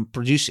I'm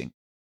producing.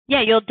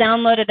 Yeah, you'll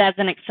download it as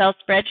an Excel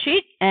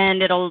spreadsheet,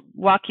 and it'll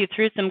walk you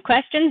through some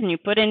questions, and you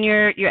put in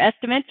your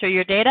estimates or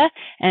your data,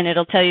 and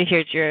it'll tell you,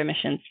 here's your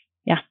emissions.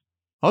 Yeah.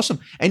 Awesome.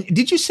 And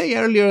did you say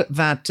earlier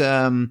that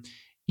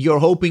you're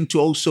hoping to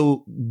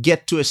also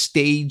get to a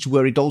stage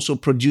where it also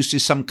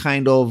produces some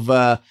kind of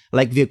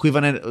like the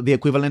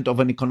equivalent of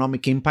an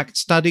economic impact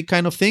study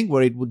kind of thing,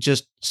 where it would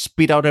just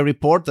spit out a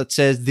report that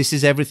says this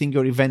is everything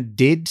your event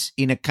did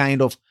in a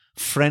kind of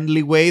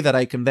friendly way that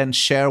I can then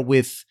share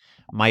with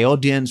my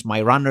audience,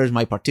 my runners,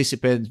 my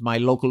participants, my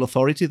local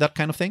authority, that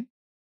kind of thing?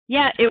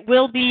 Yeah, it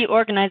will be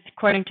organized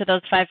according to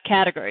those 5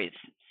 categories.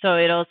 So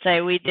it'll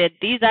say we did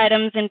these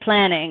items in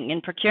planning,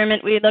 in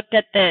procurement we looked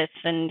at this,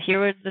 and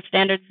here was the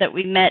standards that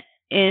we met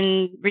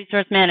in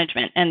resource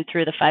management, and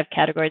through the 5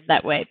 categories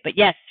that way. But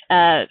yes,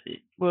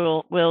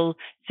 we'll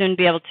soon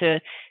be able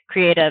to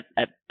create a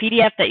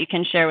PDF that you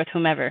can share with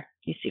whomever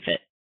you see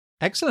fit.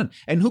 Excellent.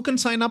 And who can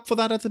sign up for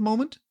that at the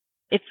moment?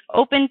 It's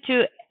open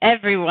to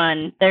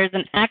everyone. There's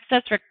an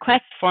access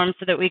request form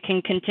so that we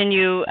can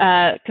continue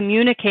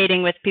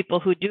communicating with people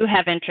who do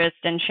have interest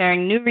and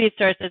sharing new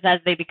resources as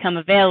they become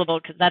available,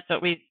 because that's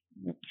what we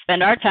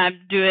spend our time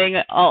doing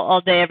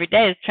all day, every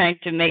day, is trying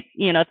to make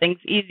things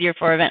easier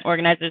for event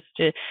organizers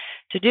to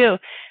do.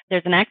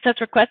 There's an access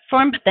request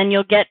form, but then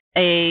you'll get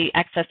a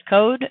access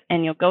code,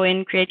 and you'll go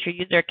in, create your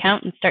user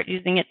account, and start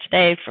using it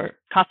today for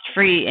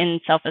cost-free in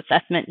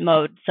self-assessment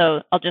mode.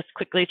 So I'll just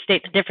quickly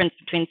state the difference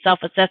between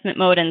self-assessment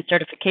mode and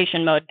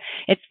certification mode.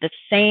 It's the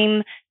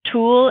same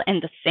tool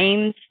and the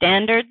same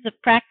standards of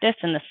practice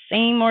and the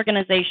same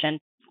organization.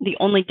 The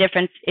only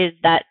difference is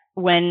that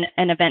when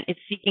an event is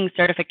seeking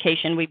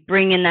certification, we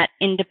bring in that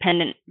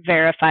independent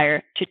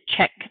verifier to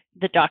check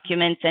the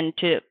documents and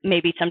to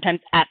maybe sometimes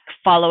ask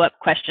follow-up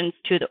questions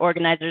to the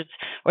organizers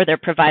or their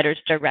providers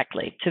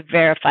directly to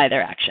verify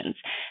their actions.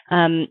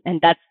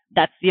 And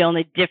that's the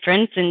only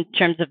difference in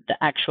terms of the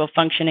actual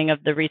functioning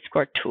of the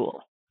Rescore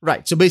tool.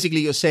 Right. So basically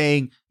you're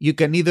saying you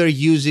can either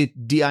use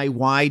it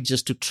DIY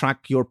just to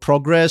track your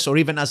progress or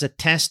even as a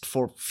test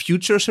for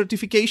future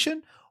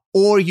certification,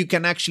 or you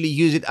can actually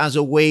use it as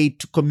a way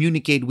to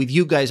communicate with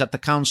you guys at the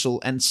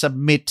council and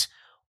submit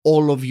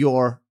all of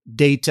your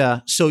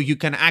data so you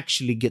can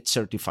actually get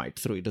certified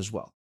through it as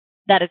well.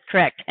 That is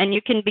correct. And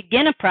you can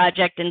begin a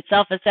project in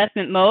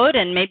self-assessment mode,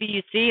 and maybe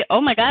you see, oh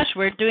my gosh,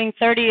 we're doing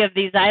 30 of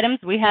these items.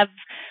 We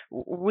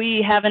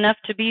have enough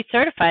to be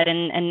certified,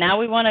 and now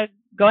we want to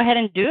go ahead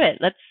and do it.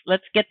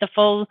 Let's get the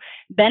full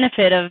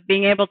benefit of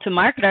being able to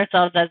market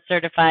ourselves as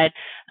certified,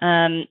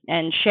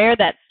 and share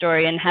that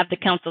story and have the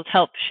council's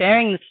help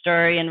sharing the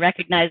story and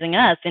recognizing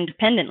us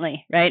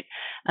independently, right?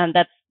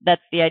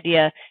 That's the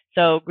idea.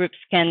 So groups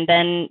can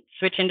then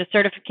switch into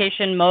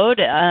certification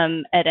mode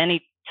at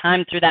any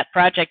time through that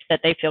project that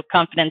they feel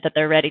confident that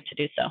they're ready to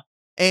do so.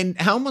 And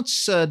how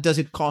much does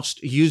it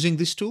cost using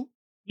this tool?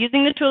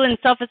 Using the tool in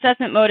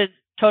self-assessment mode is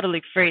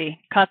totally free,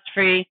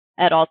 cost-free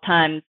at all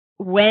times.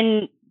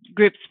 When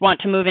groups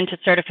want to move into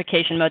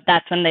certification mode,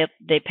 that's when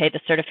they pay the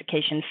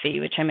certification fee,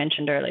 which I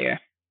mentioned earlier.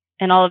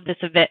 And all of this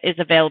is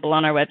available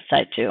on our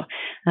website too,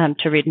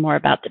 to read more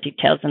about the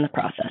details in the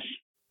process.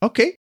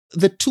 Okay.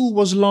 The tool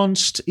was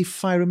launched,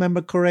 if I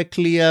remember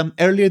correctly,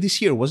 earlier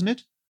this year, wasn't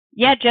it?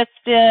 Yeah, just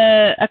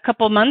a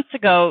couple months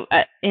ago.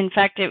 In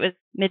fact, it was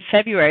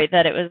mid-February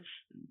that it was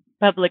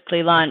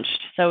publicly launched.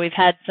 So we've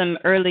had some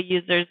early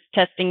users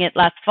testing it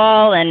last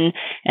fall, and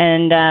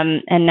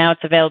now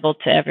it's available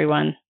to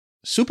everyone.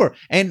 Super.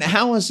 And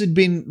how has it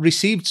been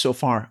received so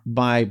far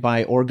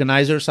by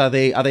organizers? Are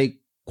they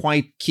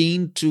quite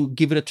keen to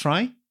give it a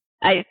try?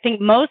 I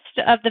think most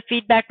of the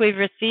feedback we've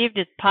received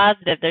is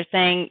positive. They're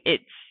saying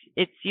it's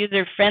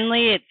user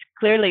friendly, it's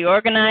clearly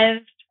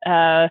organized.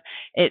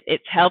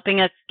 It's helping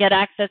us get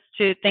access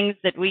to things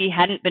that we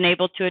hadn't been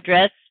able to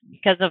address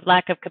because of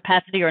lack of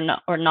capacity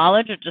or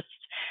knowledge, or just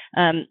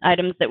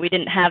items that we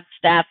didn't have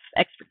staff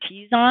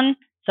expertise on.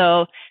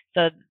 So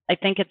I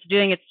think it's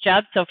doing its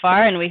job so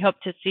far, and we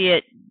hope to see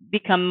it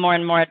become more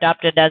and more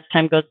adopted as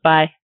time goes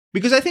by.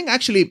 Because I think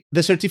actually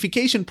the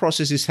certification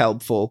process is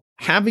helpful.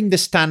 Having the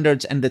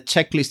standards and the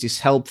checklist is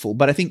helpful.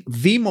 But I think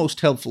the most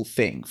helpful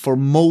thing for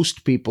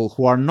most people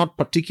who are not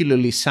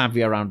particularly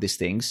savvy around these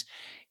things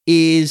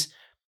is,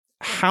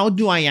 how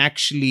do I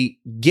actually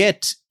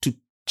get to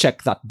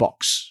check that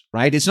box,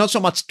 right? It's not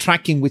so much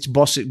tracking which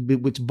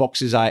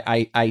boxes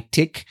I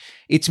tick.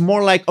 It's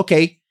more like,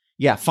 okay,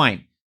 yeah,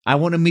 fine. I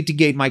want to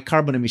mitigate my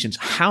carbon emissions.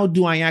 How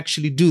do I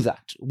actually do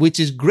that? Which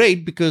is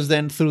great, because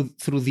then through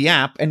the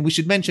app, and we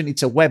should mention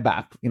it's a web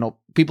app.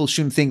 People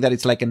shouldn't think that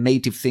it's like a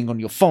native thing on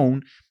your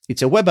phone.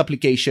 It's a web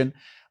application,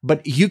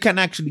 but you can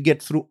actually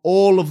get through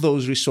all of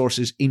those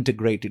resources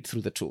integrated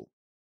through the tool.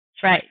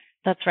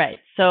 That's right.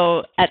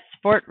 So at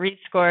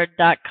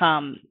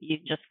sportrescore.com, you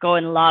just go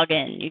and log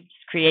in. You just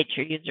create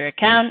your user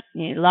account,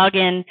 you log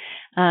in,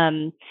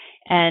 and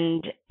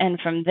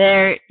from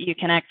there you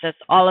can access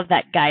all of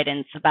that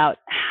guidance about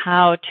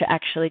how to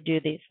actually do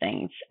these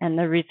things, and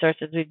the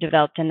resources we've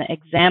developed and the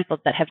examples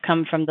that have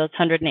come from those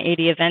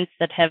 180 events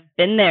that have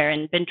been there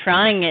and been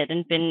trying it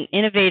and been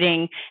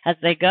innovating as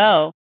they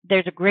go.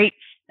 There's a great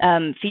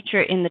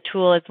feature in the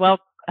tool as well,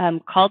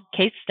 called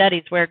case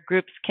studies, where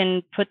groups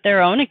can put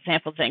their own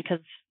examples in, because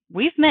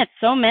we've met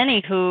so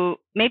many who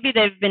maybe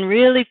they've been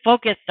really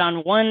focused on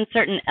one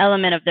certain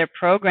element of their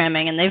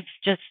programming and they've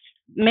just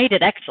made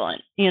it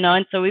excellent,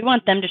 and so we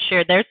want them to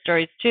share their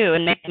stories too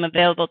and make them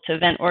available to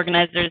event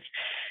organizers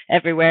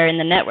everywhere in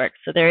the network.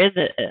 So there is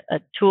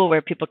a tool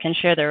where people can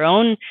share their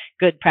own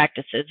good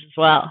practices as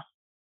well.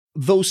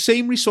 Those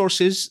same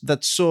resources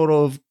that sort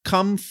of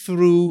come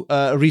through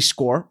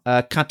Rescore,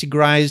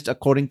 categorized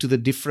according to the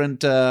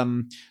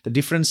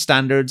different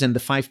standards and the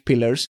 5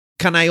 pillars.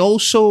 Can I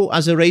also,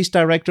 as a race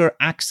director,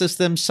 access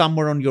them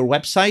somewhere on your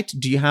website?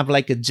 Do you have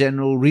like a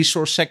general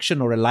resource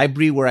section or a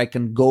library where I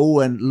can go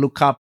and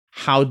look up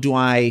how do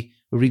I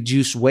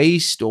reduce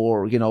waste,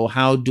 or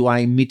how do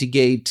I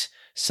mitigate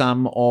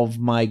some of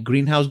my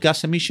greenhouse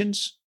gas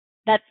emissions?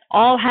 That's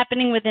all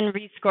happening within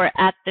Rescore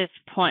at this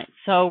point.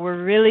 So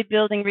we're really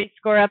building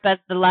Rescore up as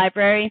the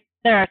library.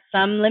 There are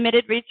some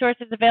limited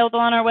resources available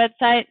on our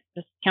website,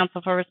 just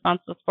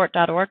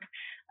councilforresponsiblesport.org,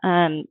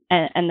 and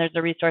there's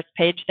a resource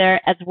page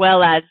there, as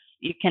well as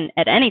you can,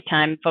 at any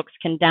time, folks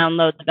can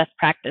download the best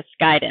practice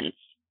guidance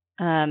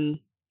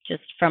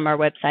just from our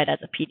website as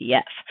a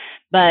PDF.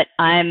 But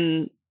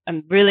I'm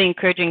really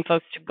encouraging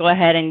folks to go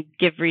ahead and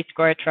give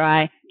Rescore a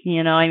try.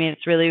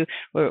 It's really,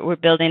 we're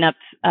building up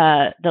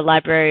the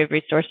library of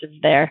resources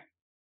there.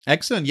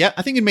 Excellent. Yeah,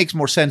 I think it makes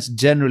more sense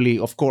generally,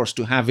 of course,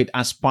 to have it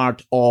as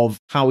part of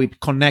how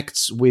it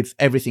connects with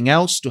everything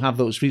else, to have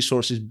those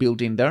resources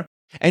built in there.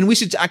 And we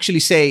should actually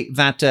say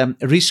that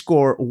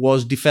Rescore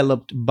was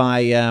developed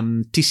by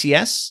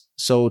TCS,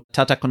 so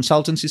Tata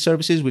Consultancy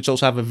Services, which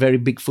also have a very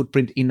big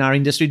footprint in our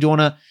industry. Do you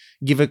want to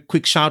give a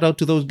quick shout out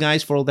to those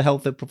guys for all the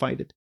help they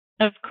provided?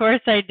 Of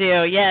course I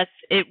do. Yes,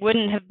 it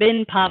wouldn't have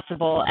been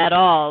possible at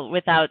all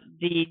without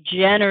the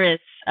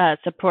generous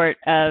support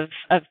of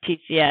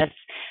TCS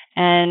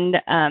and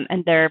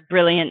their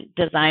brilliant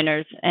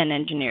designers and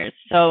engineers.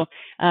 So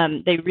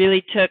they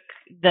really took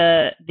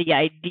the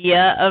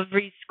idea of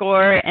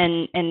Rescore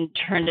and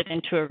turned it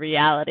into a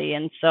reality.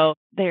 And so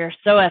they are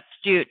so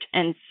astute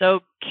and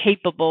so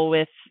capable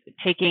with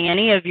taking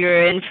any of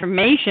your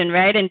information,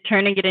 right, and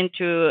turning it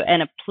into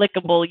an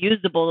applicable,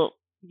 usable,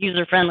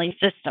 user-friendly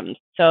system.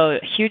 So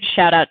huge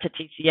shout out to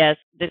TCS.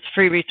 This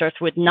free resource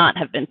would not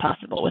have been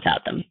possible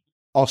without them.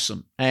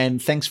 Awesome.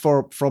 And thanks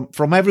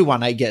from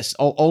everyone, I guess,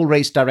 all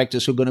race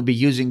directors who are going to be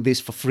using this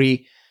for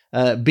free.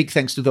 Big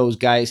thanks to those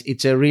guys.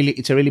 It's a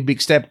really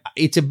big step.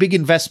 It's a big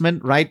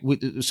investment, right?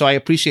 So I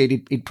appreciate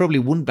it. It probably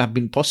wouldn't have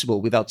been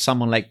possible without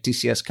someone like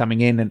TCS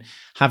coming in and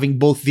having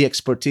both the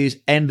expertise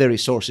and the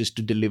resources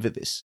to deliver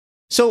this.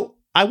 So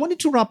I wanted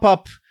to wrap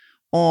up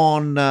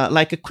on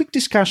a quick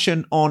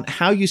discussion on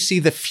how you see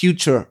the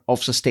future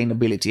of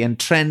sustainability and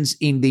trends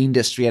in the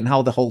industry and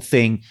how the whole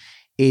thing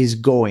is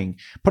going,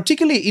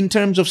 particularly in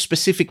terms of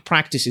specific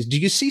practices. Do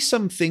you see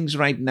some things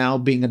right now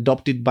being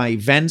adopted by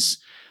events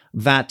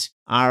that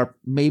are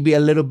maybe a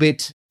little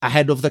bit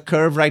ahead of the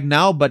curve right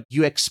now, but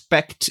you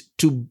expect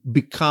to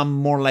become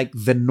more like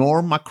the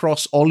norm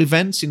across all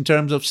events in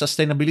terms of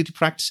sustainability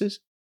practices?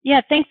 Yeah,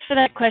 thanks for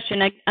that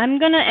question. I'm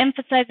going to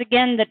emphasize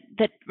again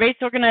that race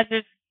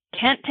organizers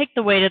can't take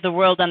the weight of the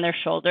world on their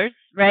shoulders,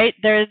 right?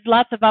 There's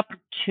lots of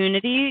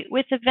opportunity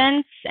with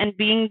events and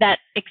being that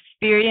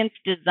experienced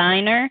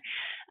designer.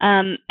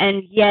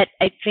 And yet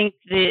I think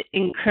the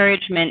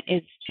encouragement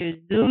is to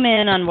zoom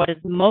in on what is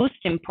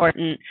most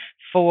important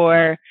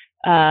for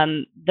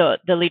the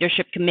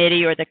leadership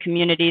committee or the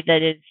community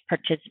that is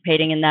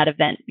participating in that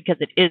event, because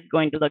it is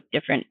going to look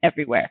different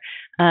everywhere.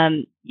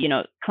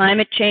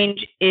 Climate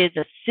change is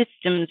a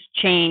systems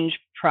change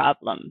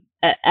problem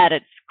at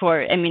its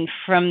core. I mean,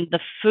 from the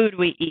food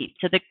we eat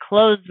to the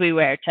clothes we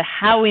wear to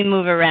how we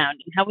move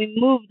around and how we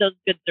move those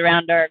goods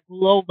around our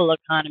global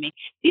economy.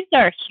 These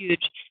are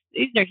huge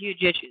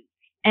issues.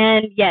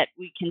 And yet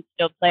we can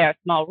still play our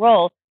small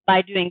role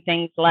by doing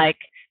things like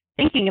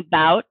thinking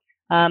about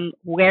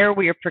where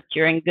we are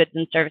procuring goods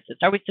and services.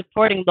 Are we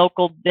supporting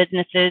local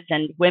businesses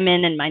and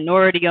women and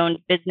minority-owned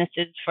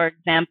businesses, for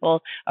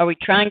example? Are we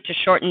trying to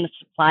shorten the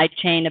supply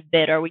chain a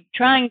bit? Are we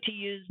trying to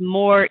use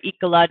more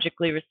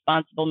ecologically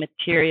responsible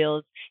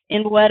materials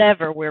in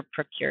whatever we're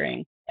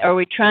procuring? Are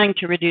we trying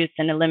to reduce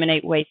and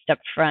eliminate waste up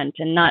front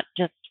and not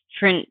just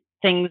print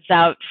things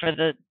out for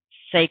the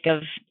sake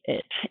of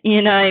it?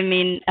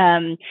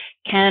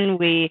 Can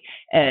we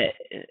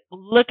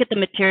look at the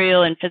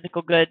material and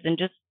physical goods and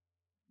just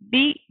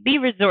be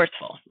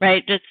resourceful,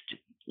 right? Just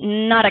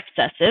not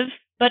excessive,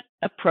 but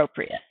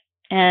appropriate.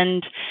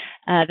 And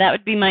that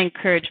would be my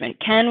encouragement.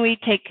 Can we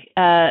take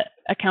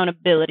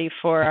accountability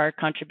for our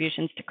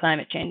contributions to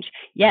climate change?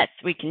 Yes,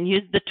 we can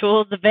use the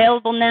tools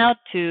available now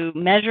to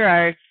measure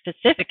our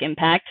specific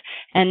impact,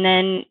 and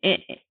then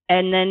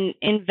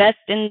invest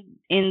in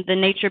the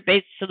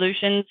nature-based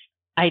solutions,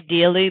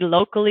 ideally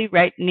locally,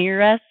 right near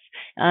us,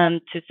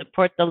 to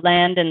support the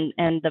land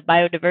and the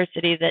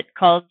biodiversity that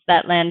calls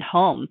that land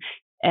home,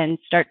 and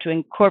start to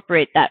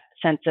incorporate that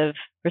sense of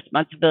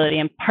responsibility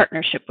and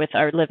partnership with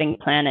our living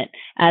planet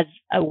as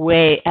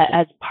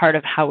part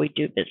of how we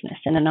do business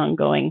in an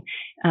ongoing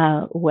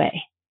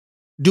way.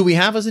 Do we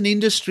have, as an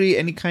industry,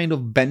 any kind of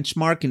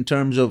benchmark in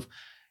terms of,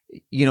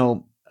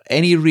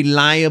 any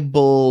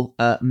reliable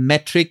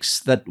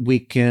metrics that we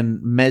can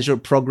measure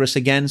progress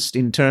against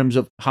in terms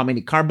of how many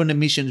carbon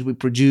emissions we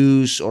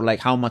produce, or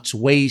like how much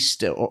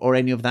waste or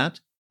any of that?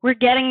 We're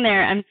getting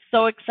there. I'm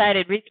so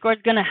excited. Rescore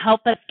is going to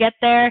help us get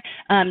there.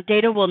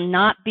 Data will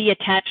not be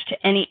attached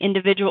to any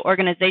individual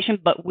organization,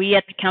 but we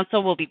at the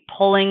council will be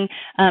pulling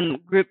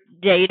group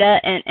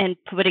data and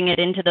putting it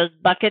into those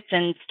buckets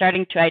and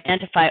starting to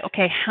identify,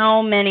 okay,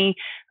 how many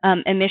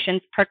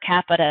emissions per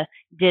capita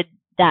did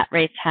that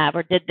race have,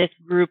 or did this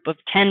group of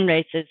 10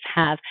 races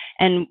have?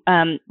 And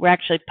we're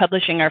actually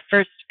publishing our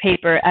first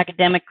paper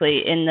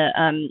academically in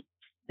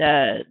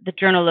the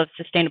Journal of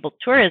Sustainable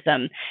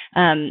Tourism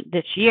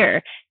this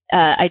year.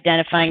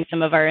 identifying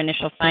some of our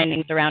initial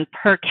findings around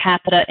per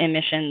capita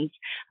emissions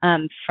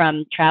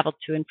from travel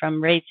to and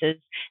from races,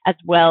 as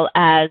well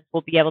as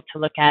we'll be able to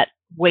look at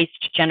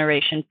waste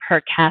generation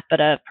per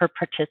capita per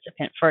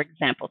participant, for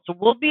example. So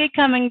we'll be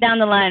coming down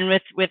the line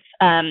with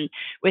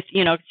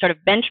sort of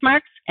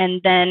benchmarks,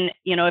 and then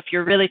if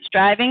you're really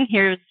striving,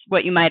 here's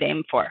what you might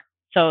aim for.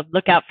 So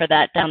look out for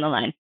that down the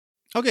line.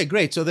 Okay,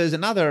 great. So there's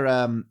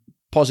another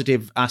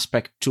positive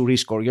aspect to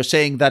Rescore. You're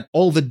saying that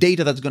all the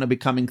data that's going to be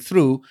coming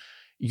through,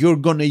 you're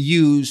going to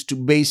use to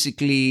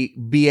basically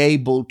be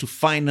able to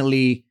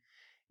finally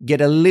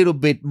get a little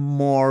bit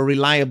more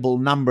reliable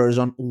numbers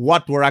on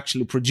what we're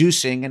actually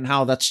producing and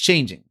how that's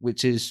changing,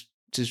 which is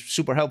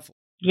super helpful.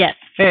 Yes,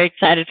 very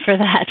excited for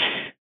that.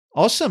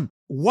 Awesome.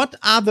 What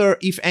other,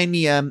 if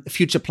any,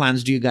 future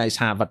plans do you guys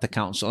have at the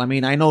council? I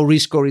mean, I know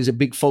Rescore is a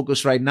big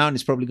focus right now, and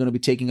it's probably going to be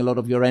taking a lot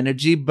of your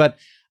energy, but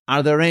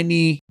are there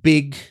any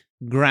big,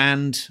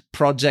 grand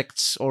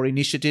projects or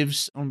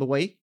initiatives on the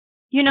way?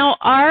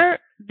 Our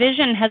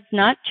vision has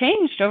not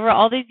changed over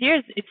all these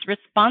years. It's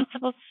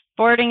responsible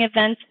sporting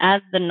events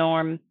as the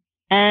norm.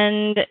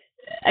 And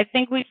I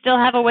think we still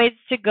have a ways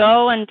to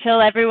go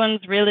until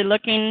everyone's really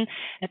looking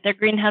at their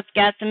greenhouse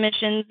gas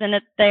emissions and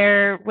at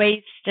their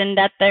waste and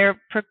at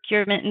their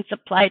procurement and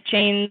supply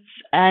chains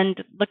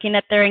and looking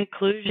at their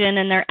inclusion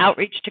and their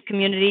outreach to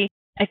community.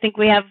 I think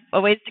we have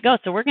a ways to go.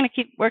 So we're going to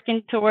keep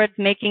working towards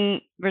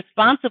making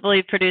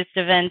responsibly produced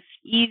events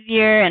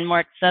easier and more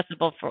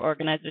accessible for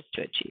organizers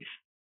to achieve.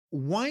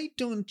 Why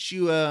don't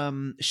you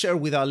share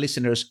with our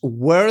listeners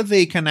where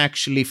they can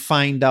actually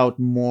find out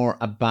more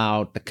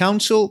about the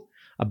council,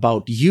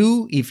 about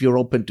you, if you're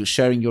open to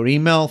sharing your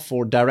email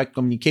for direct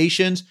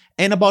communications,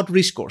 and about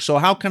Rescore? So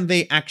how can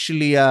they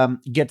actually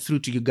get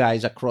through to you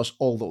guys across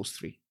all those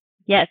three?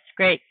 Yes,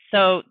 great.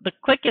 So the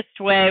quickest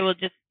way will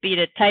just be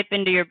to type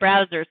into your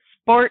browser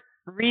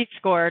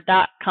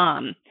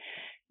sportrescore.com.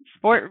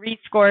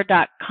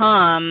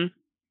 Sportrescore.com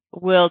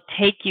will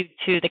take you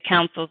to the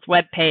council's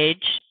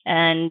webpage,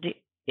 and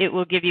it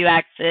will give you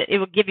access. It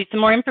will give you some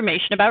more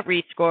information about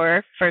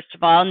Rescore, first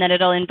of all, and then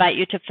it'll invite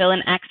you to fill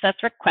an access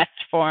request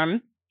form.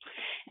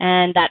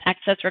 And that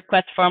access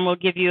request form will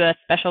give you a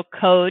special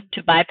code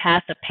to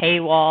bypass a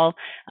paywall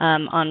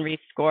on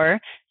Rescore.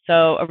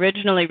 So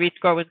originally,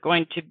 Rescore was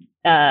going to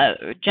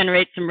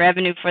generate some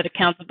revenue for the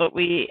council, but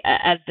we,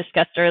 as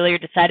discussed earlier,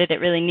 decided it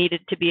really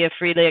needed to be a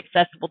freely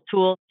accessible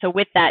tool. So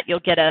with that, you'll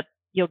get a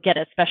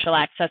special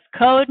access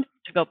code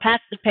to go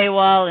past the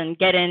paywall and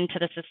get into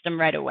the system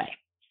right away.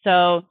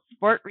 So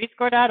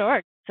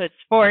sportrescore.org. So it's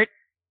sport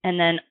and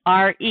then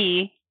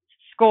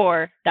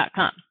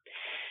rescore.com.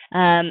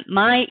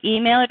 My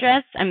email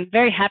address, I'm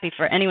very happy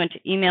for anyone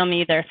to email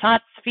me their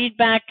thoughts,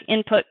 feedback,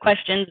 input,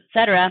 questions,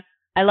 etc.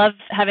 I love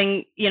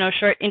having,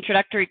 short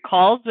introductory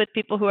calls with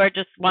people who are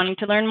just wanting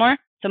to learn more.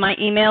 So my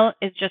email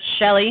is just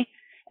Shelley,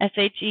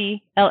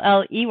 Shelley,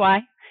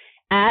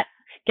 at,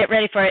 get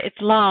ready for it,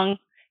 it's long,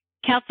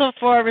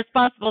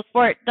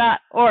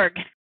 councilforresponsibleport.org.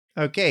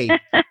 Okay,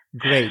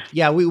 great.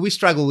 Yeah, we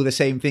struggle with the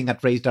same thing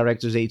at Race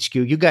Directors HQ.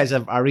 You guys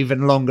are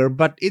even longer,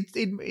 but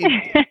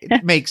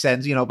it makes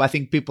sense. I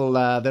think people,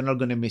 they're not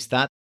going to miss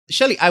that.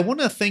 Shelley, I want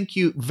to thank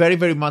you very,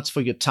 very much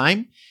for your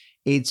time.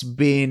 It's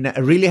been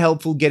really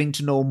helpful getting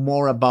to know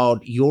more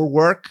about your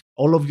work,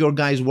 all of your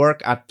guys' work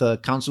at the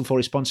Council for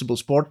Responsible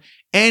Sport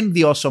and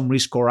the awesome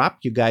Rescore app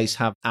you guys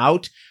have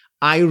out.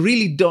 I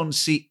really don't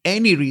see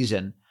any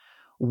reason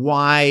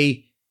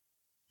why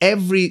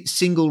every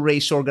single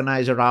race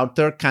organizer out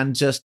there can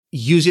just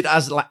use it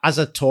as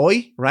a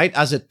toy, right?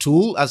 As a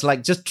tool, as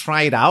just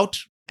try it out.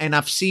 And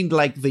I've seen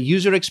the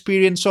user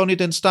experience on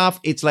it and stuff.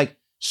 It's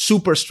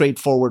super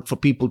straightforward for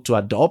people to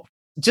adopt.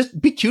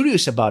 Just be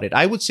curious about it.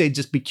 I would say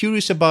just be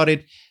curious about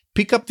it.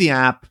 Pick up the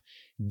app,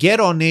 get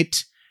on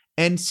it,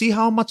 and see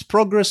how much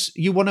progress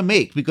you want to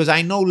make. Because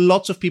I know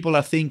lots of people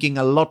are thinking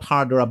a lot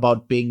harder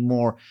about being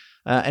more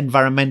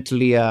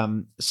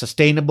environmentally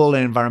sustainable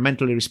and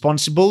environmentally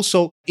responsible.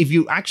 So if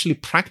you actually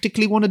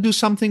practically want to do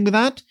something with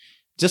that,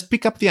 just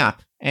pick up the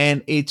app.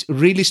 And it's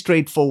really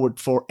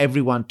straightforward for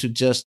everyone to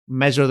just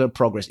measure their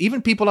progress,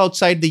 even people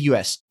outside the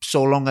US,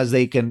 so long as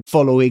they can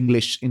follow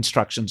English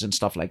instructions and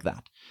stuff like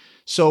that.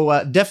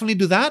 So definitely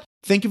do that.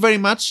 Thank you very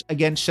much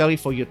again, Shelley,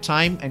 for your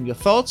time and your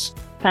thoughts.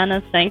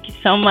 Panos, thank you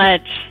so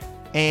much.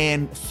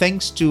 And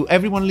thanks to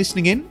everyone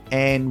listening in,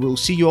 and we'll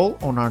see you all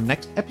on our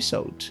next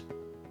episode.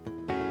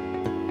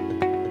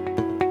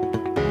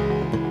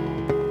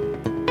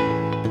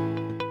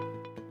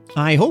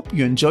 I hope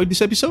you enjoyed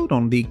this episode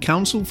on the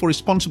Council for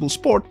Responsible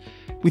Sport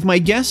with my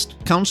guest,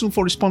 Council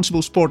for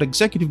Responsible Sport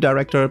Executive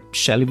Director,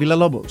 Shelley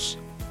Villalobos.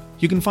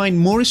 You can find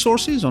more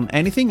resources on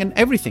anything and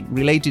everything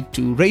related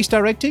to race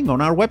directing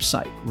on our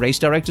website,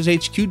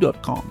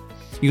 racedirectorshq.com.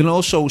 You can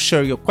also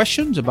share your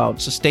questions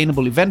about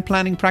sustainable event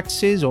planning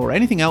practices or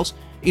anything else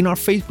in our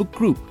Facebook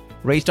group,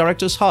 Race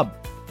Directors Hub.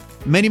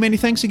 Many, many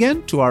thanks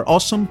again to our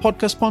awesome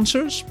podcast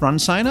sponsors, Run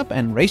Sign Up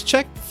and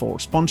RaceCheck, for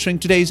sponsoring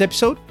today's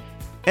episode.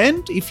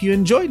 And if you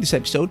enjoyed this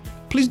episode,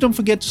 please don't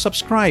forget to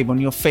subscribe on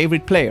your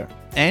favorite player.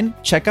 and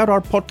check out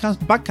our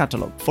podcast back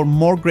catalog for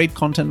more great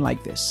content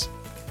like this.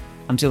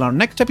 Until our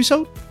next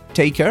episode,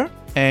 take care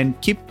and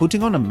keep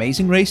putting on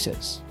amazing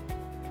races.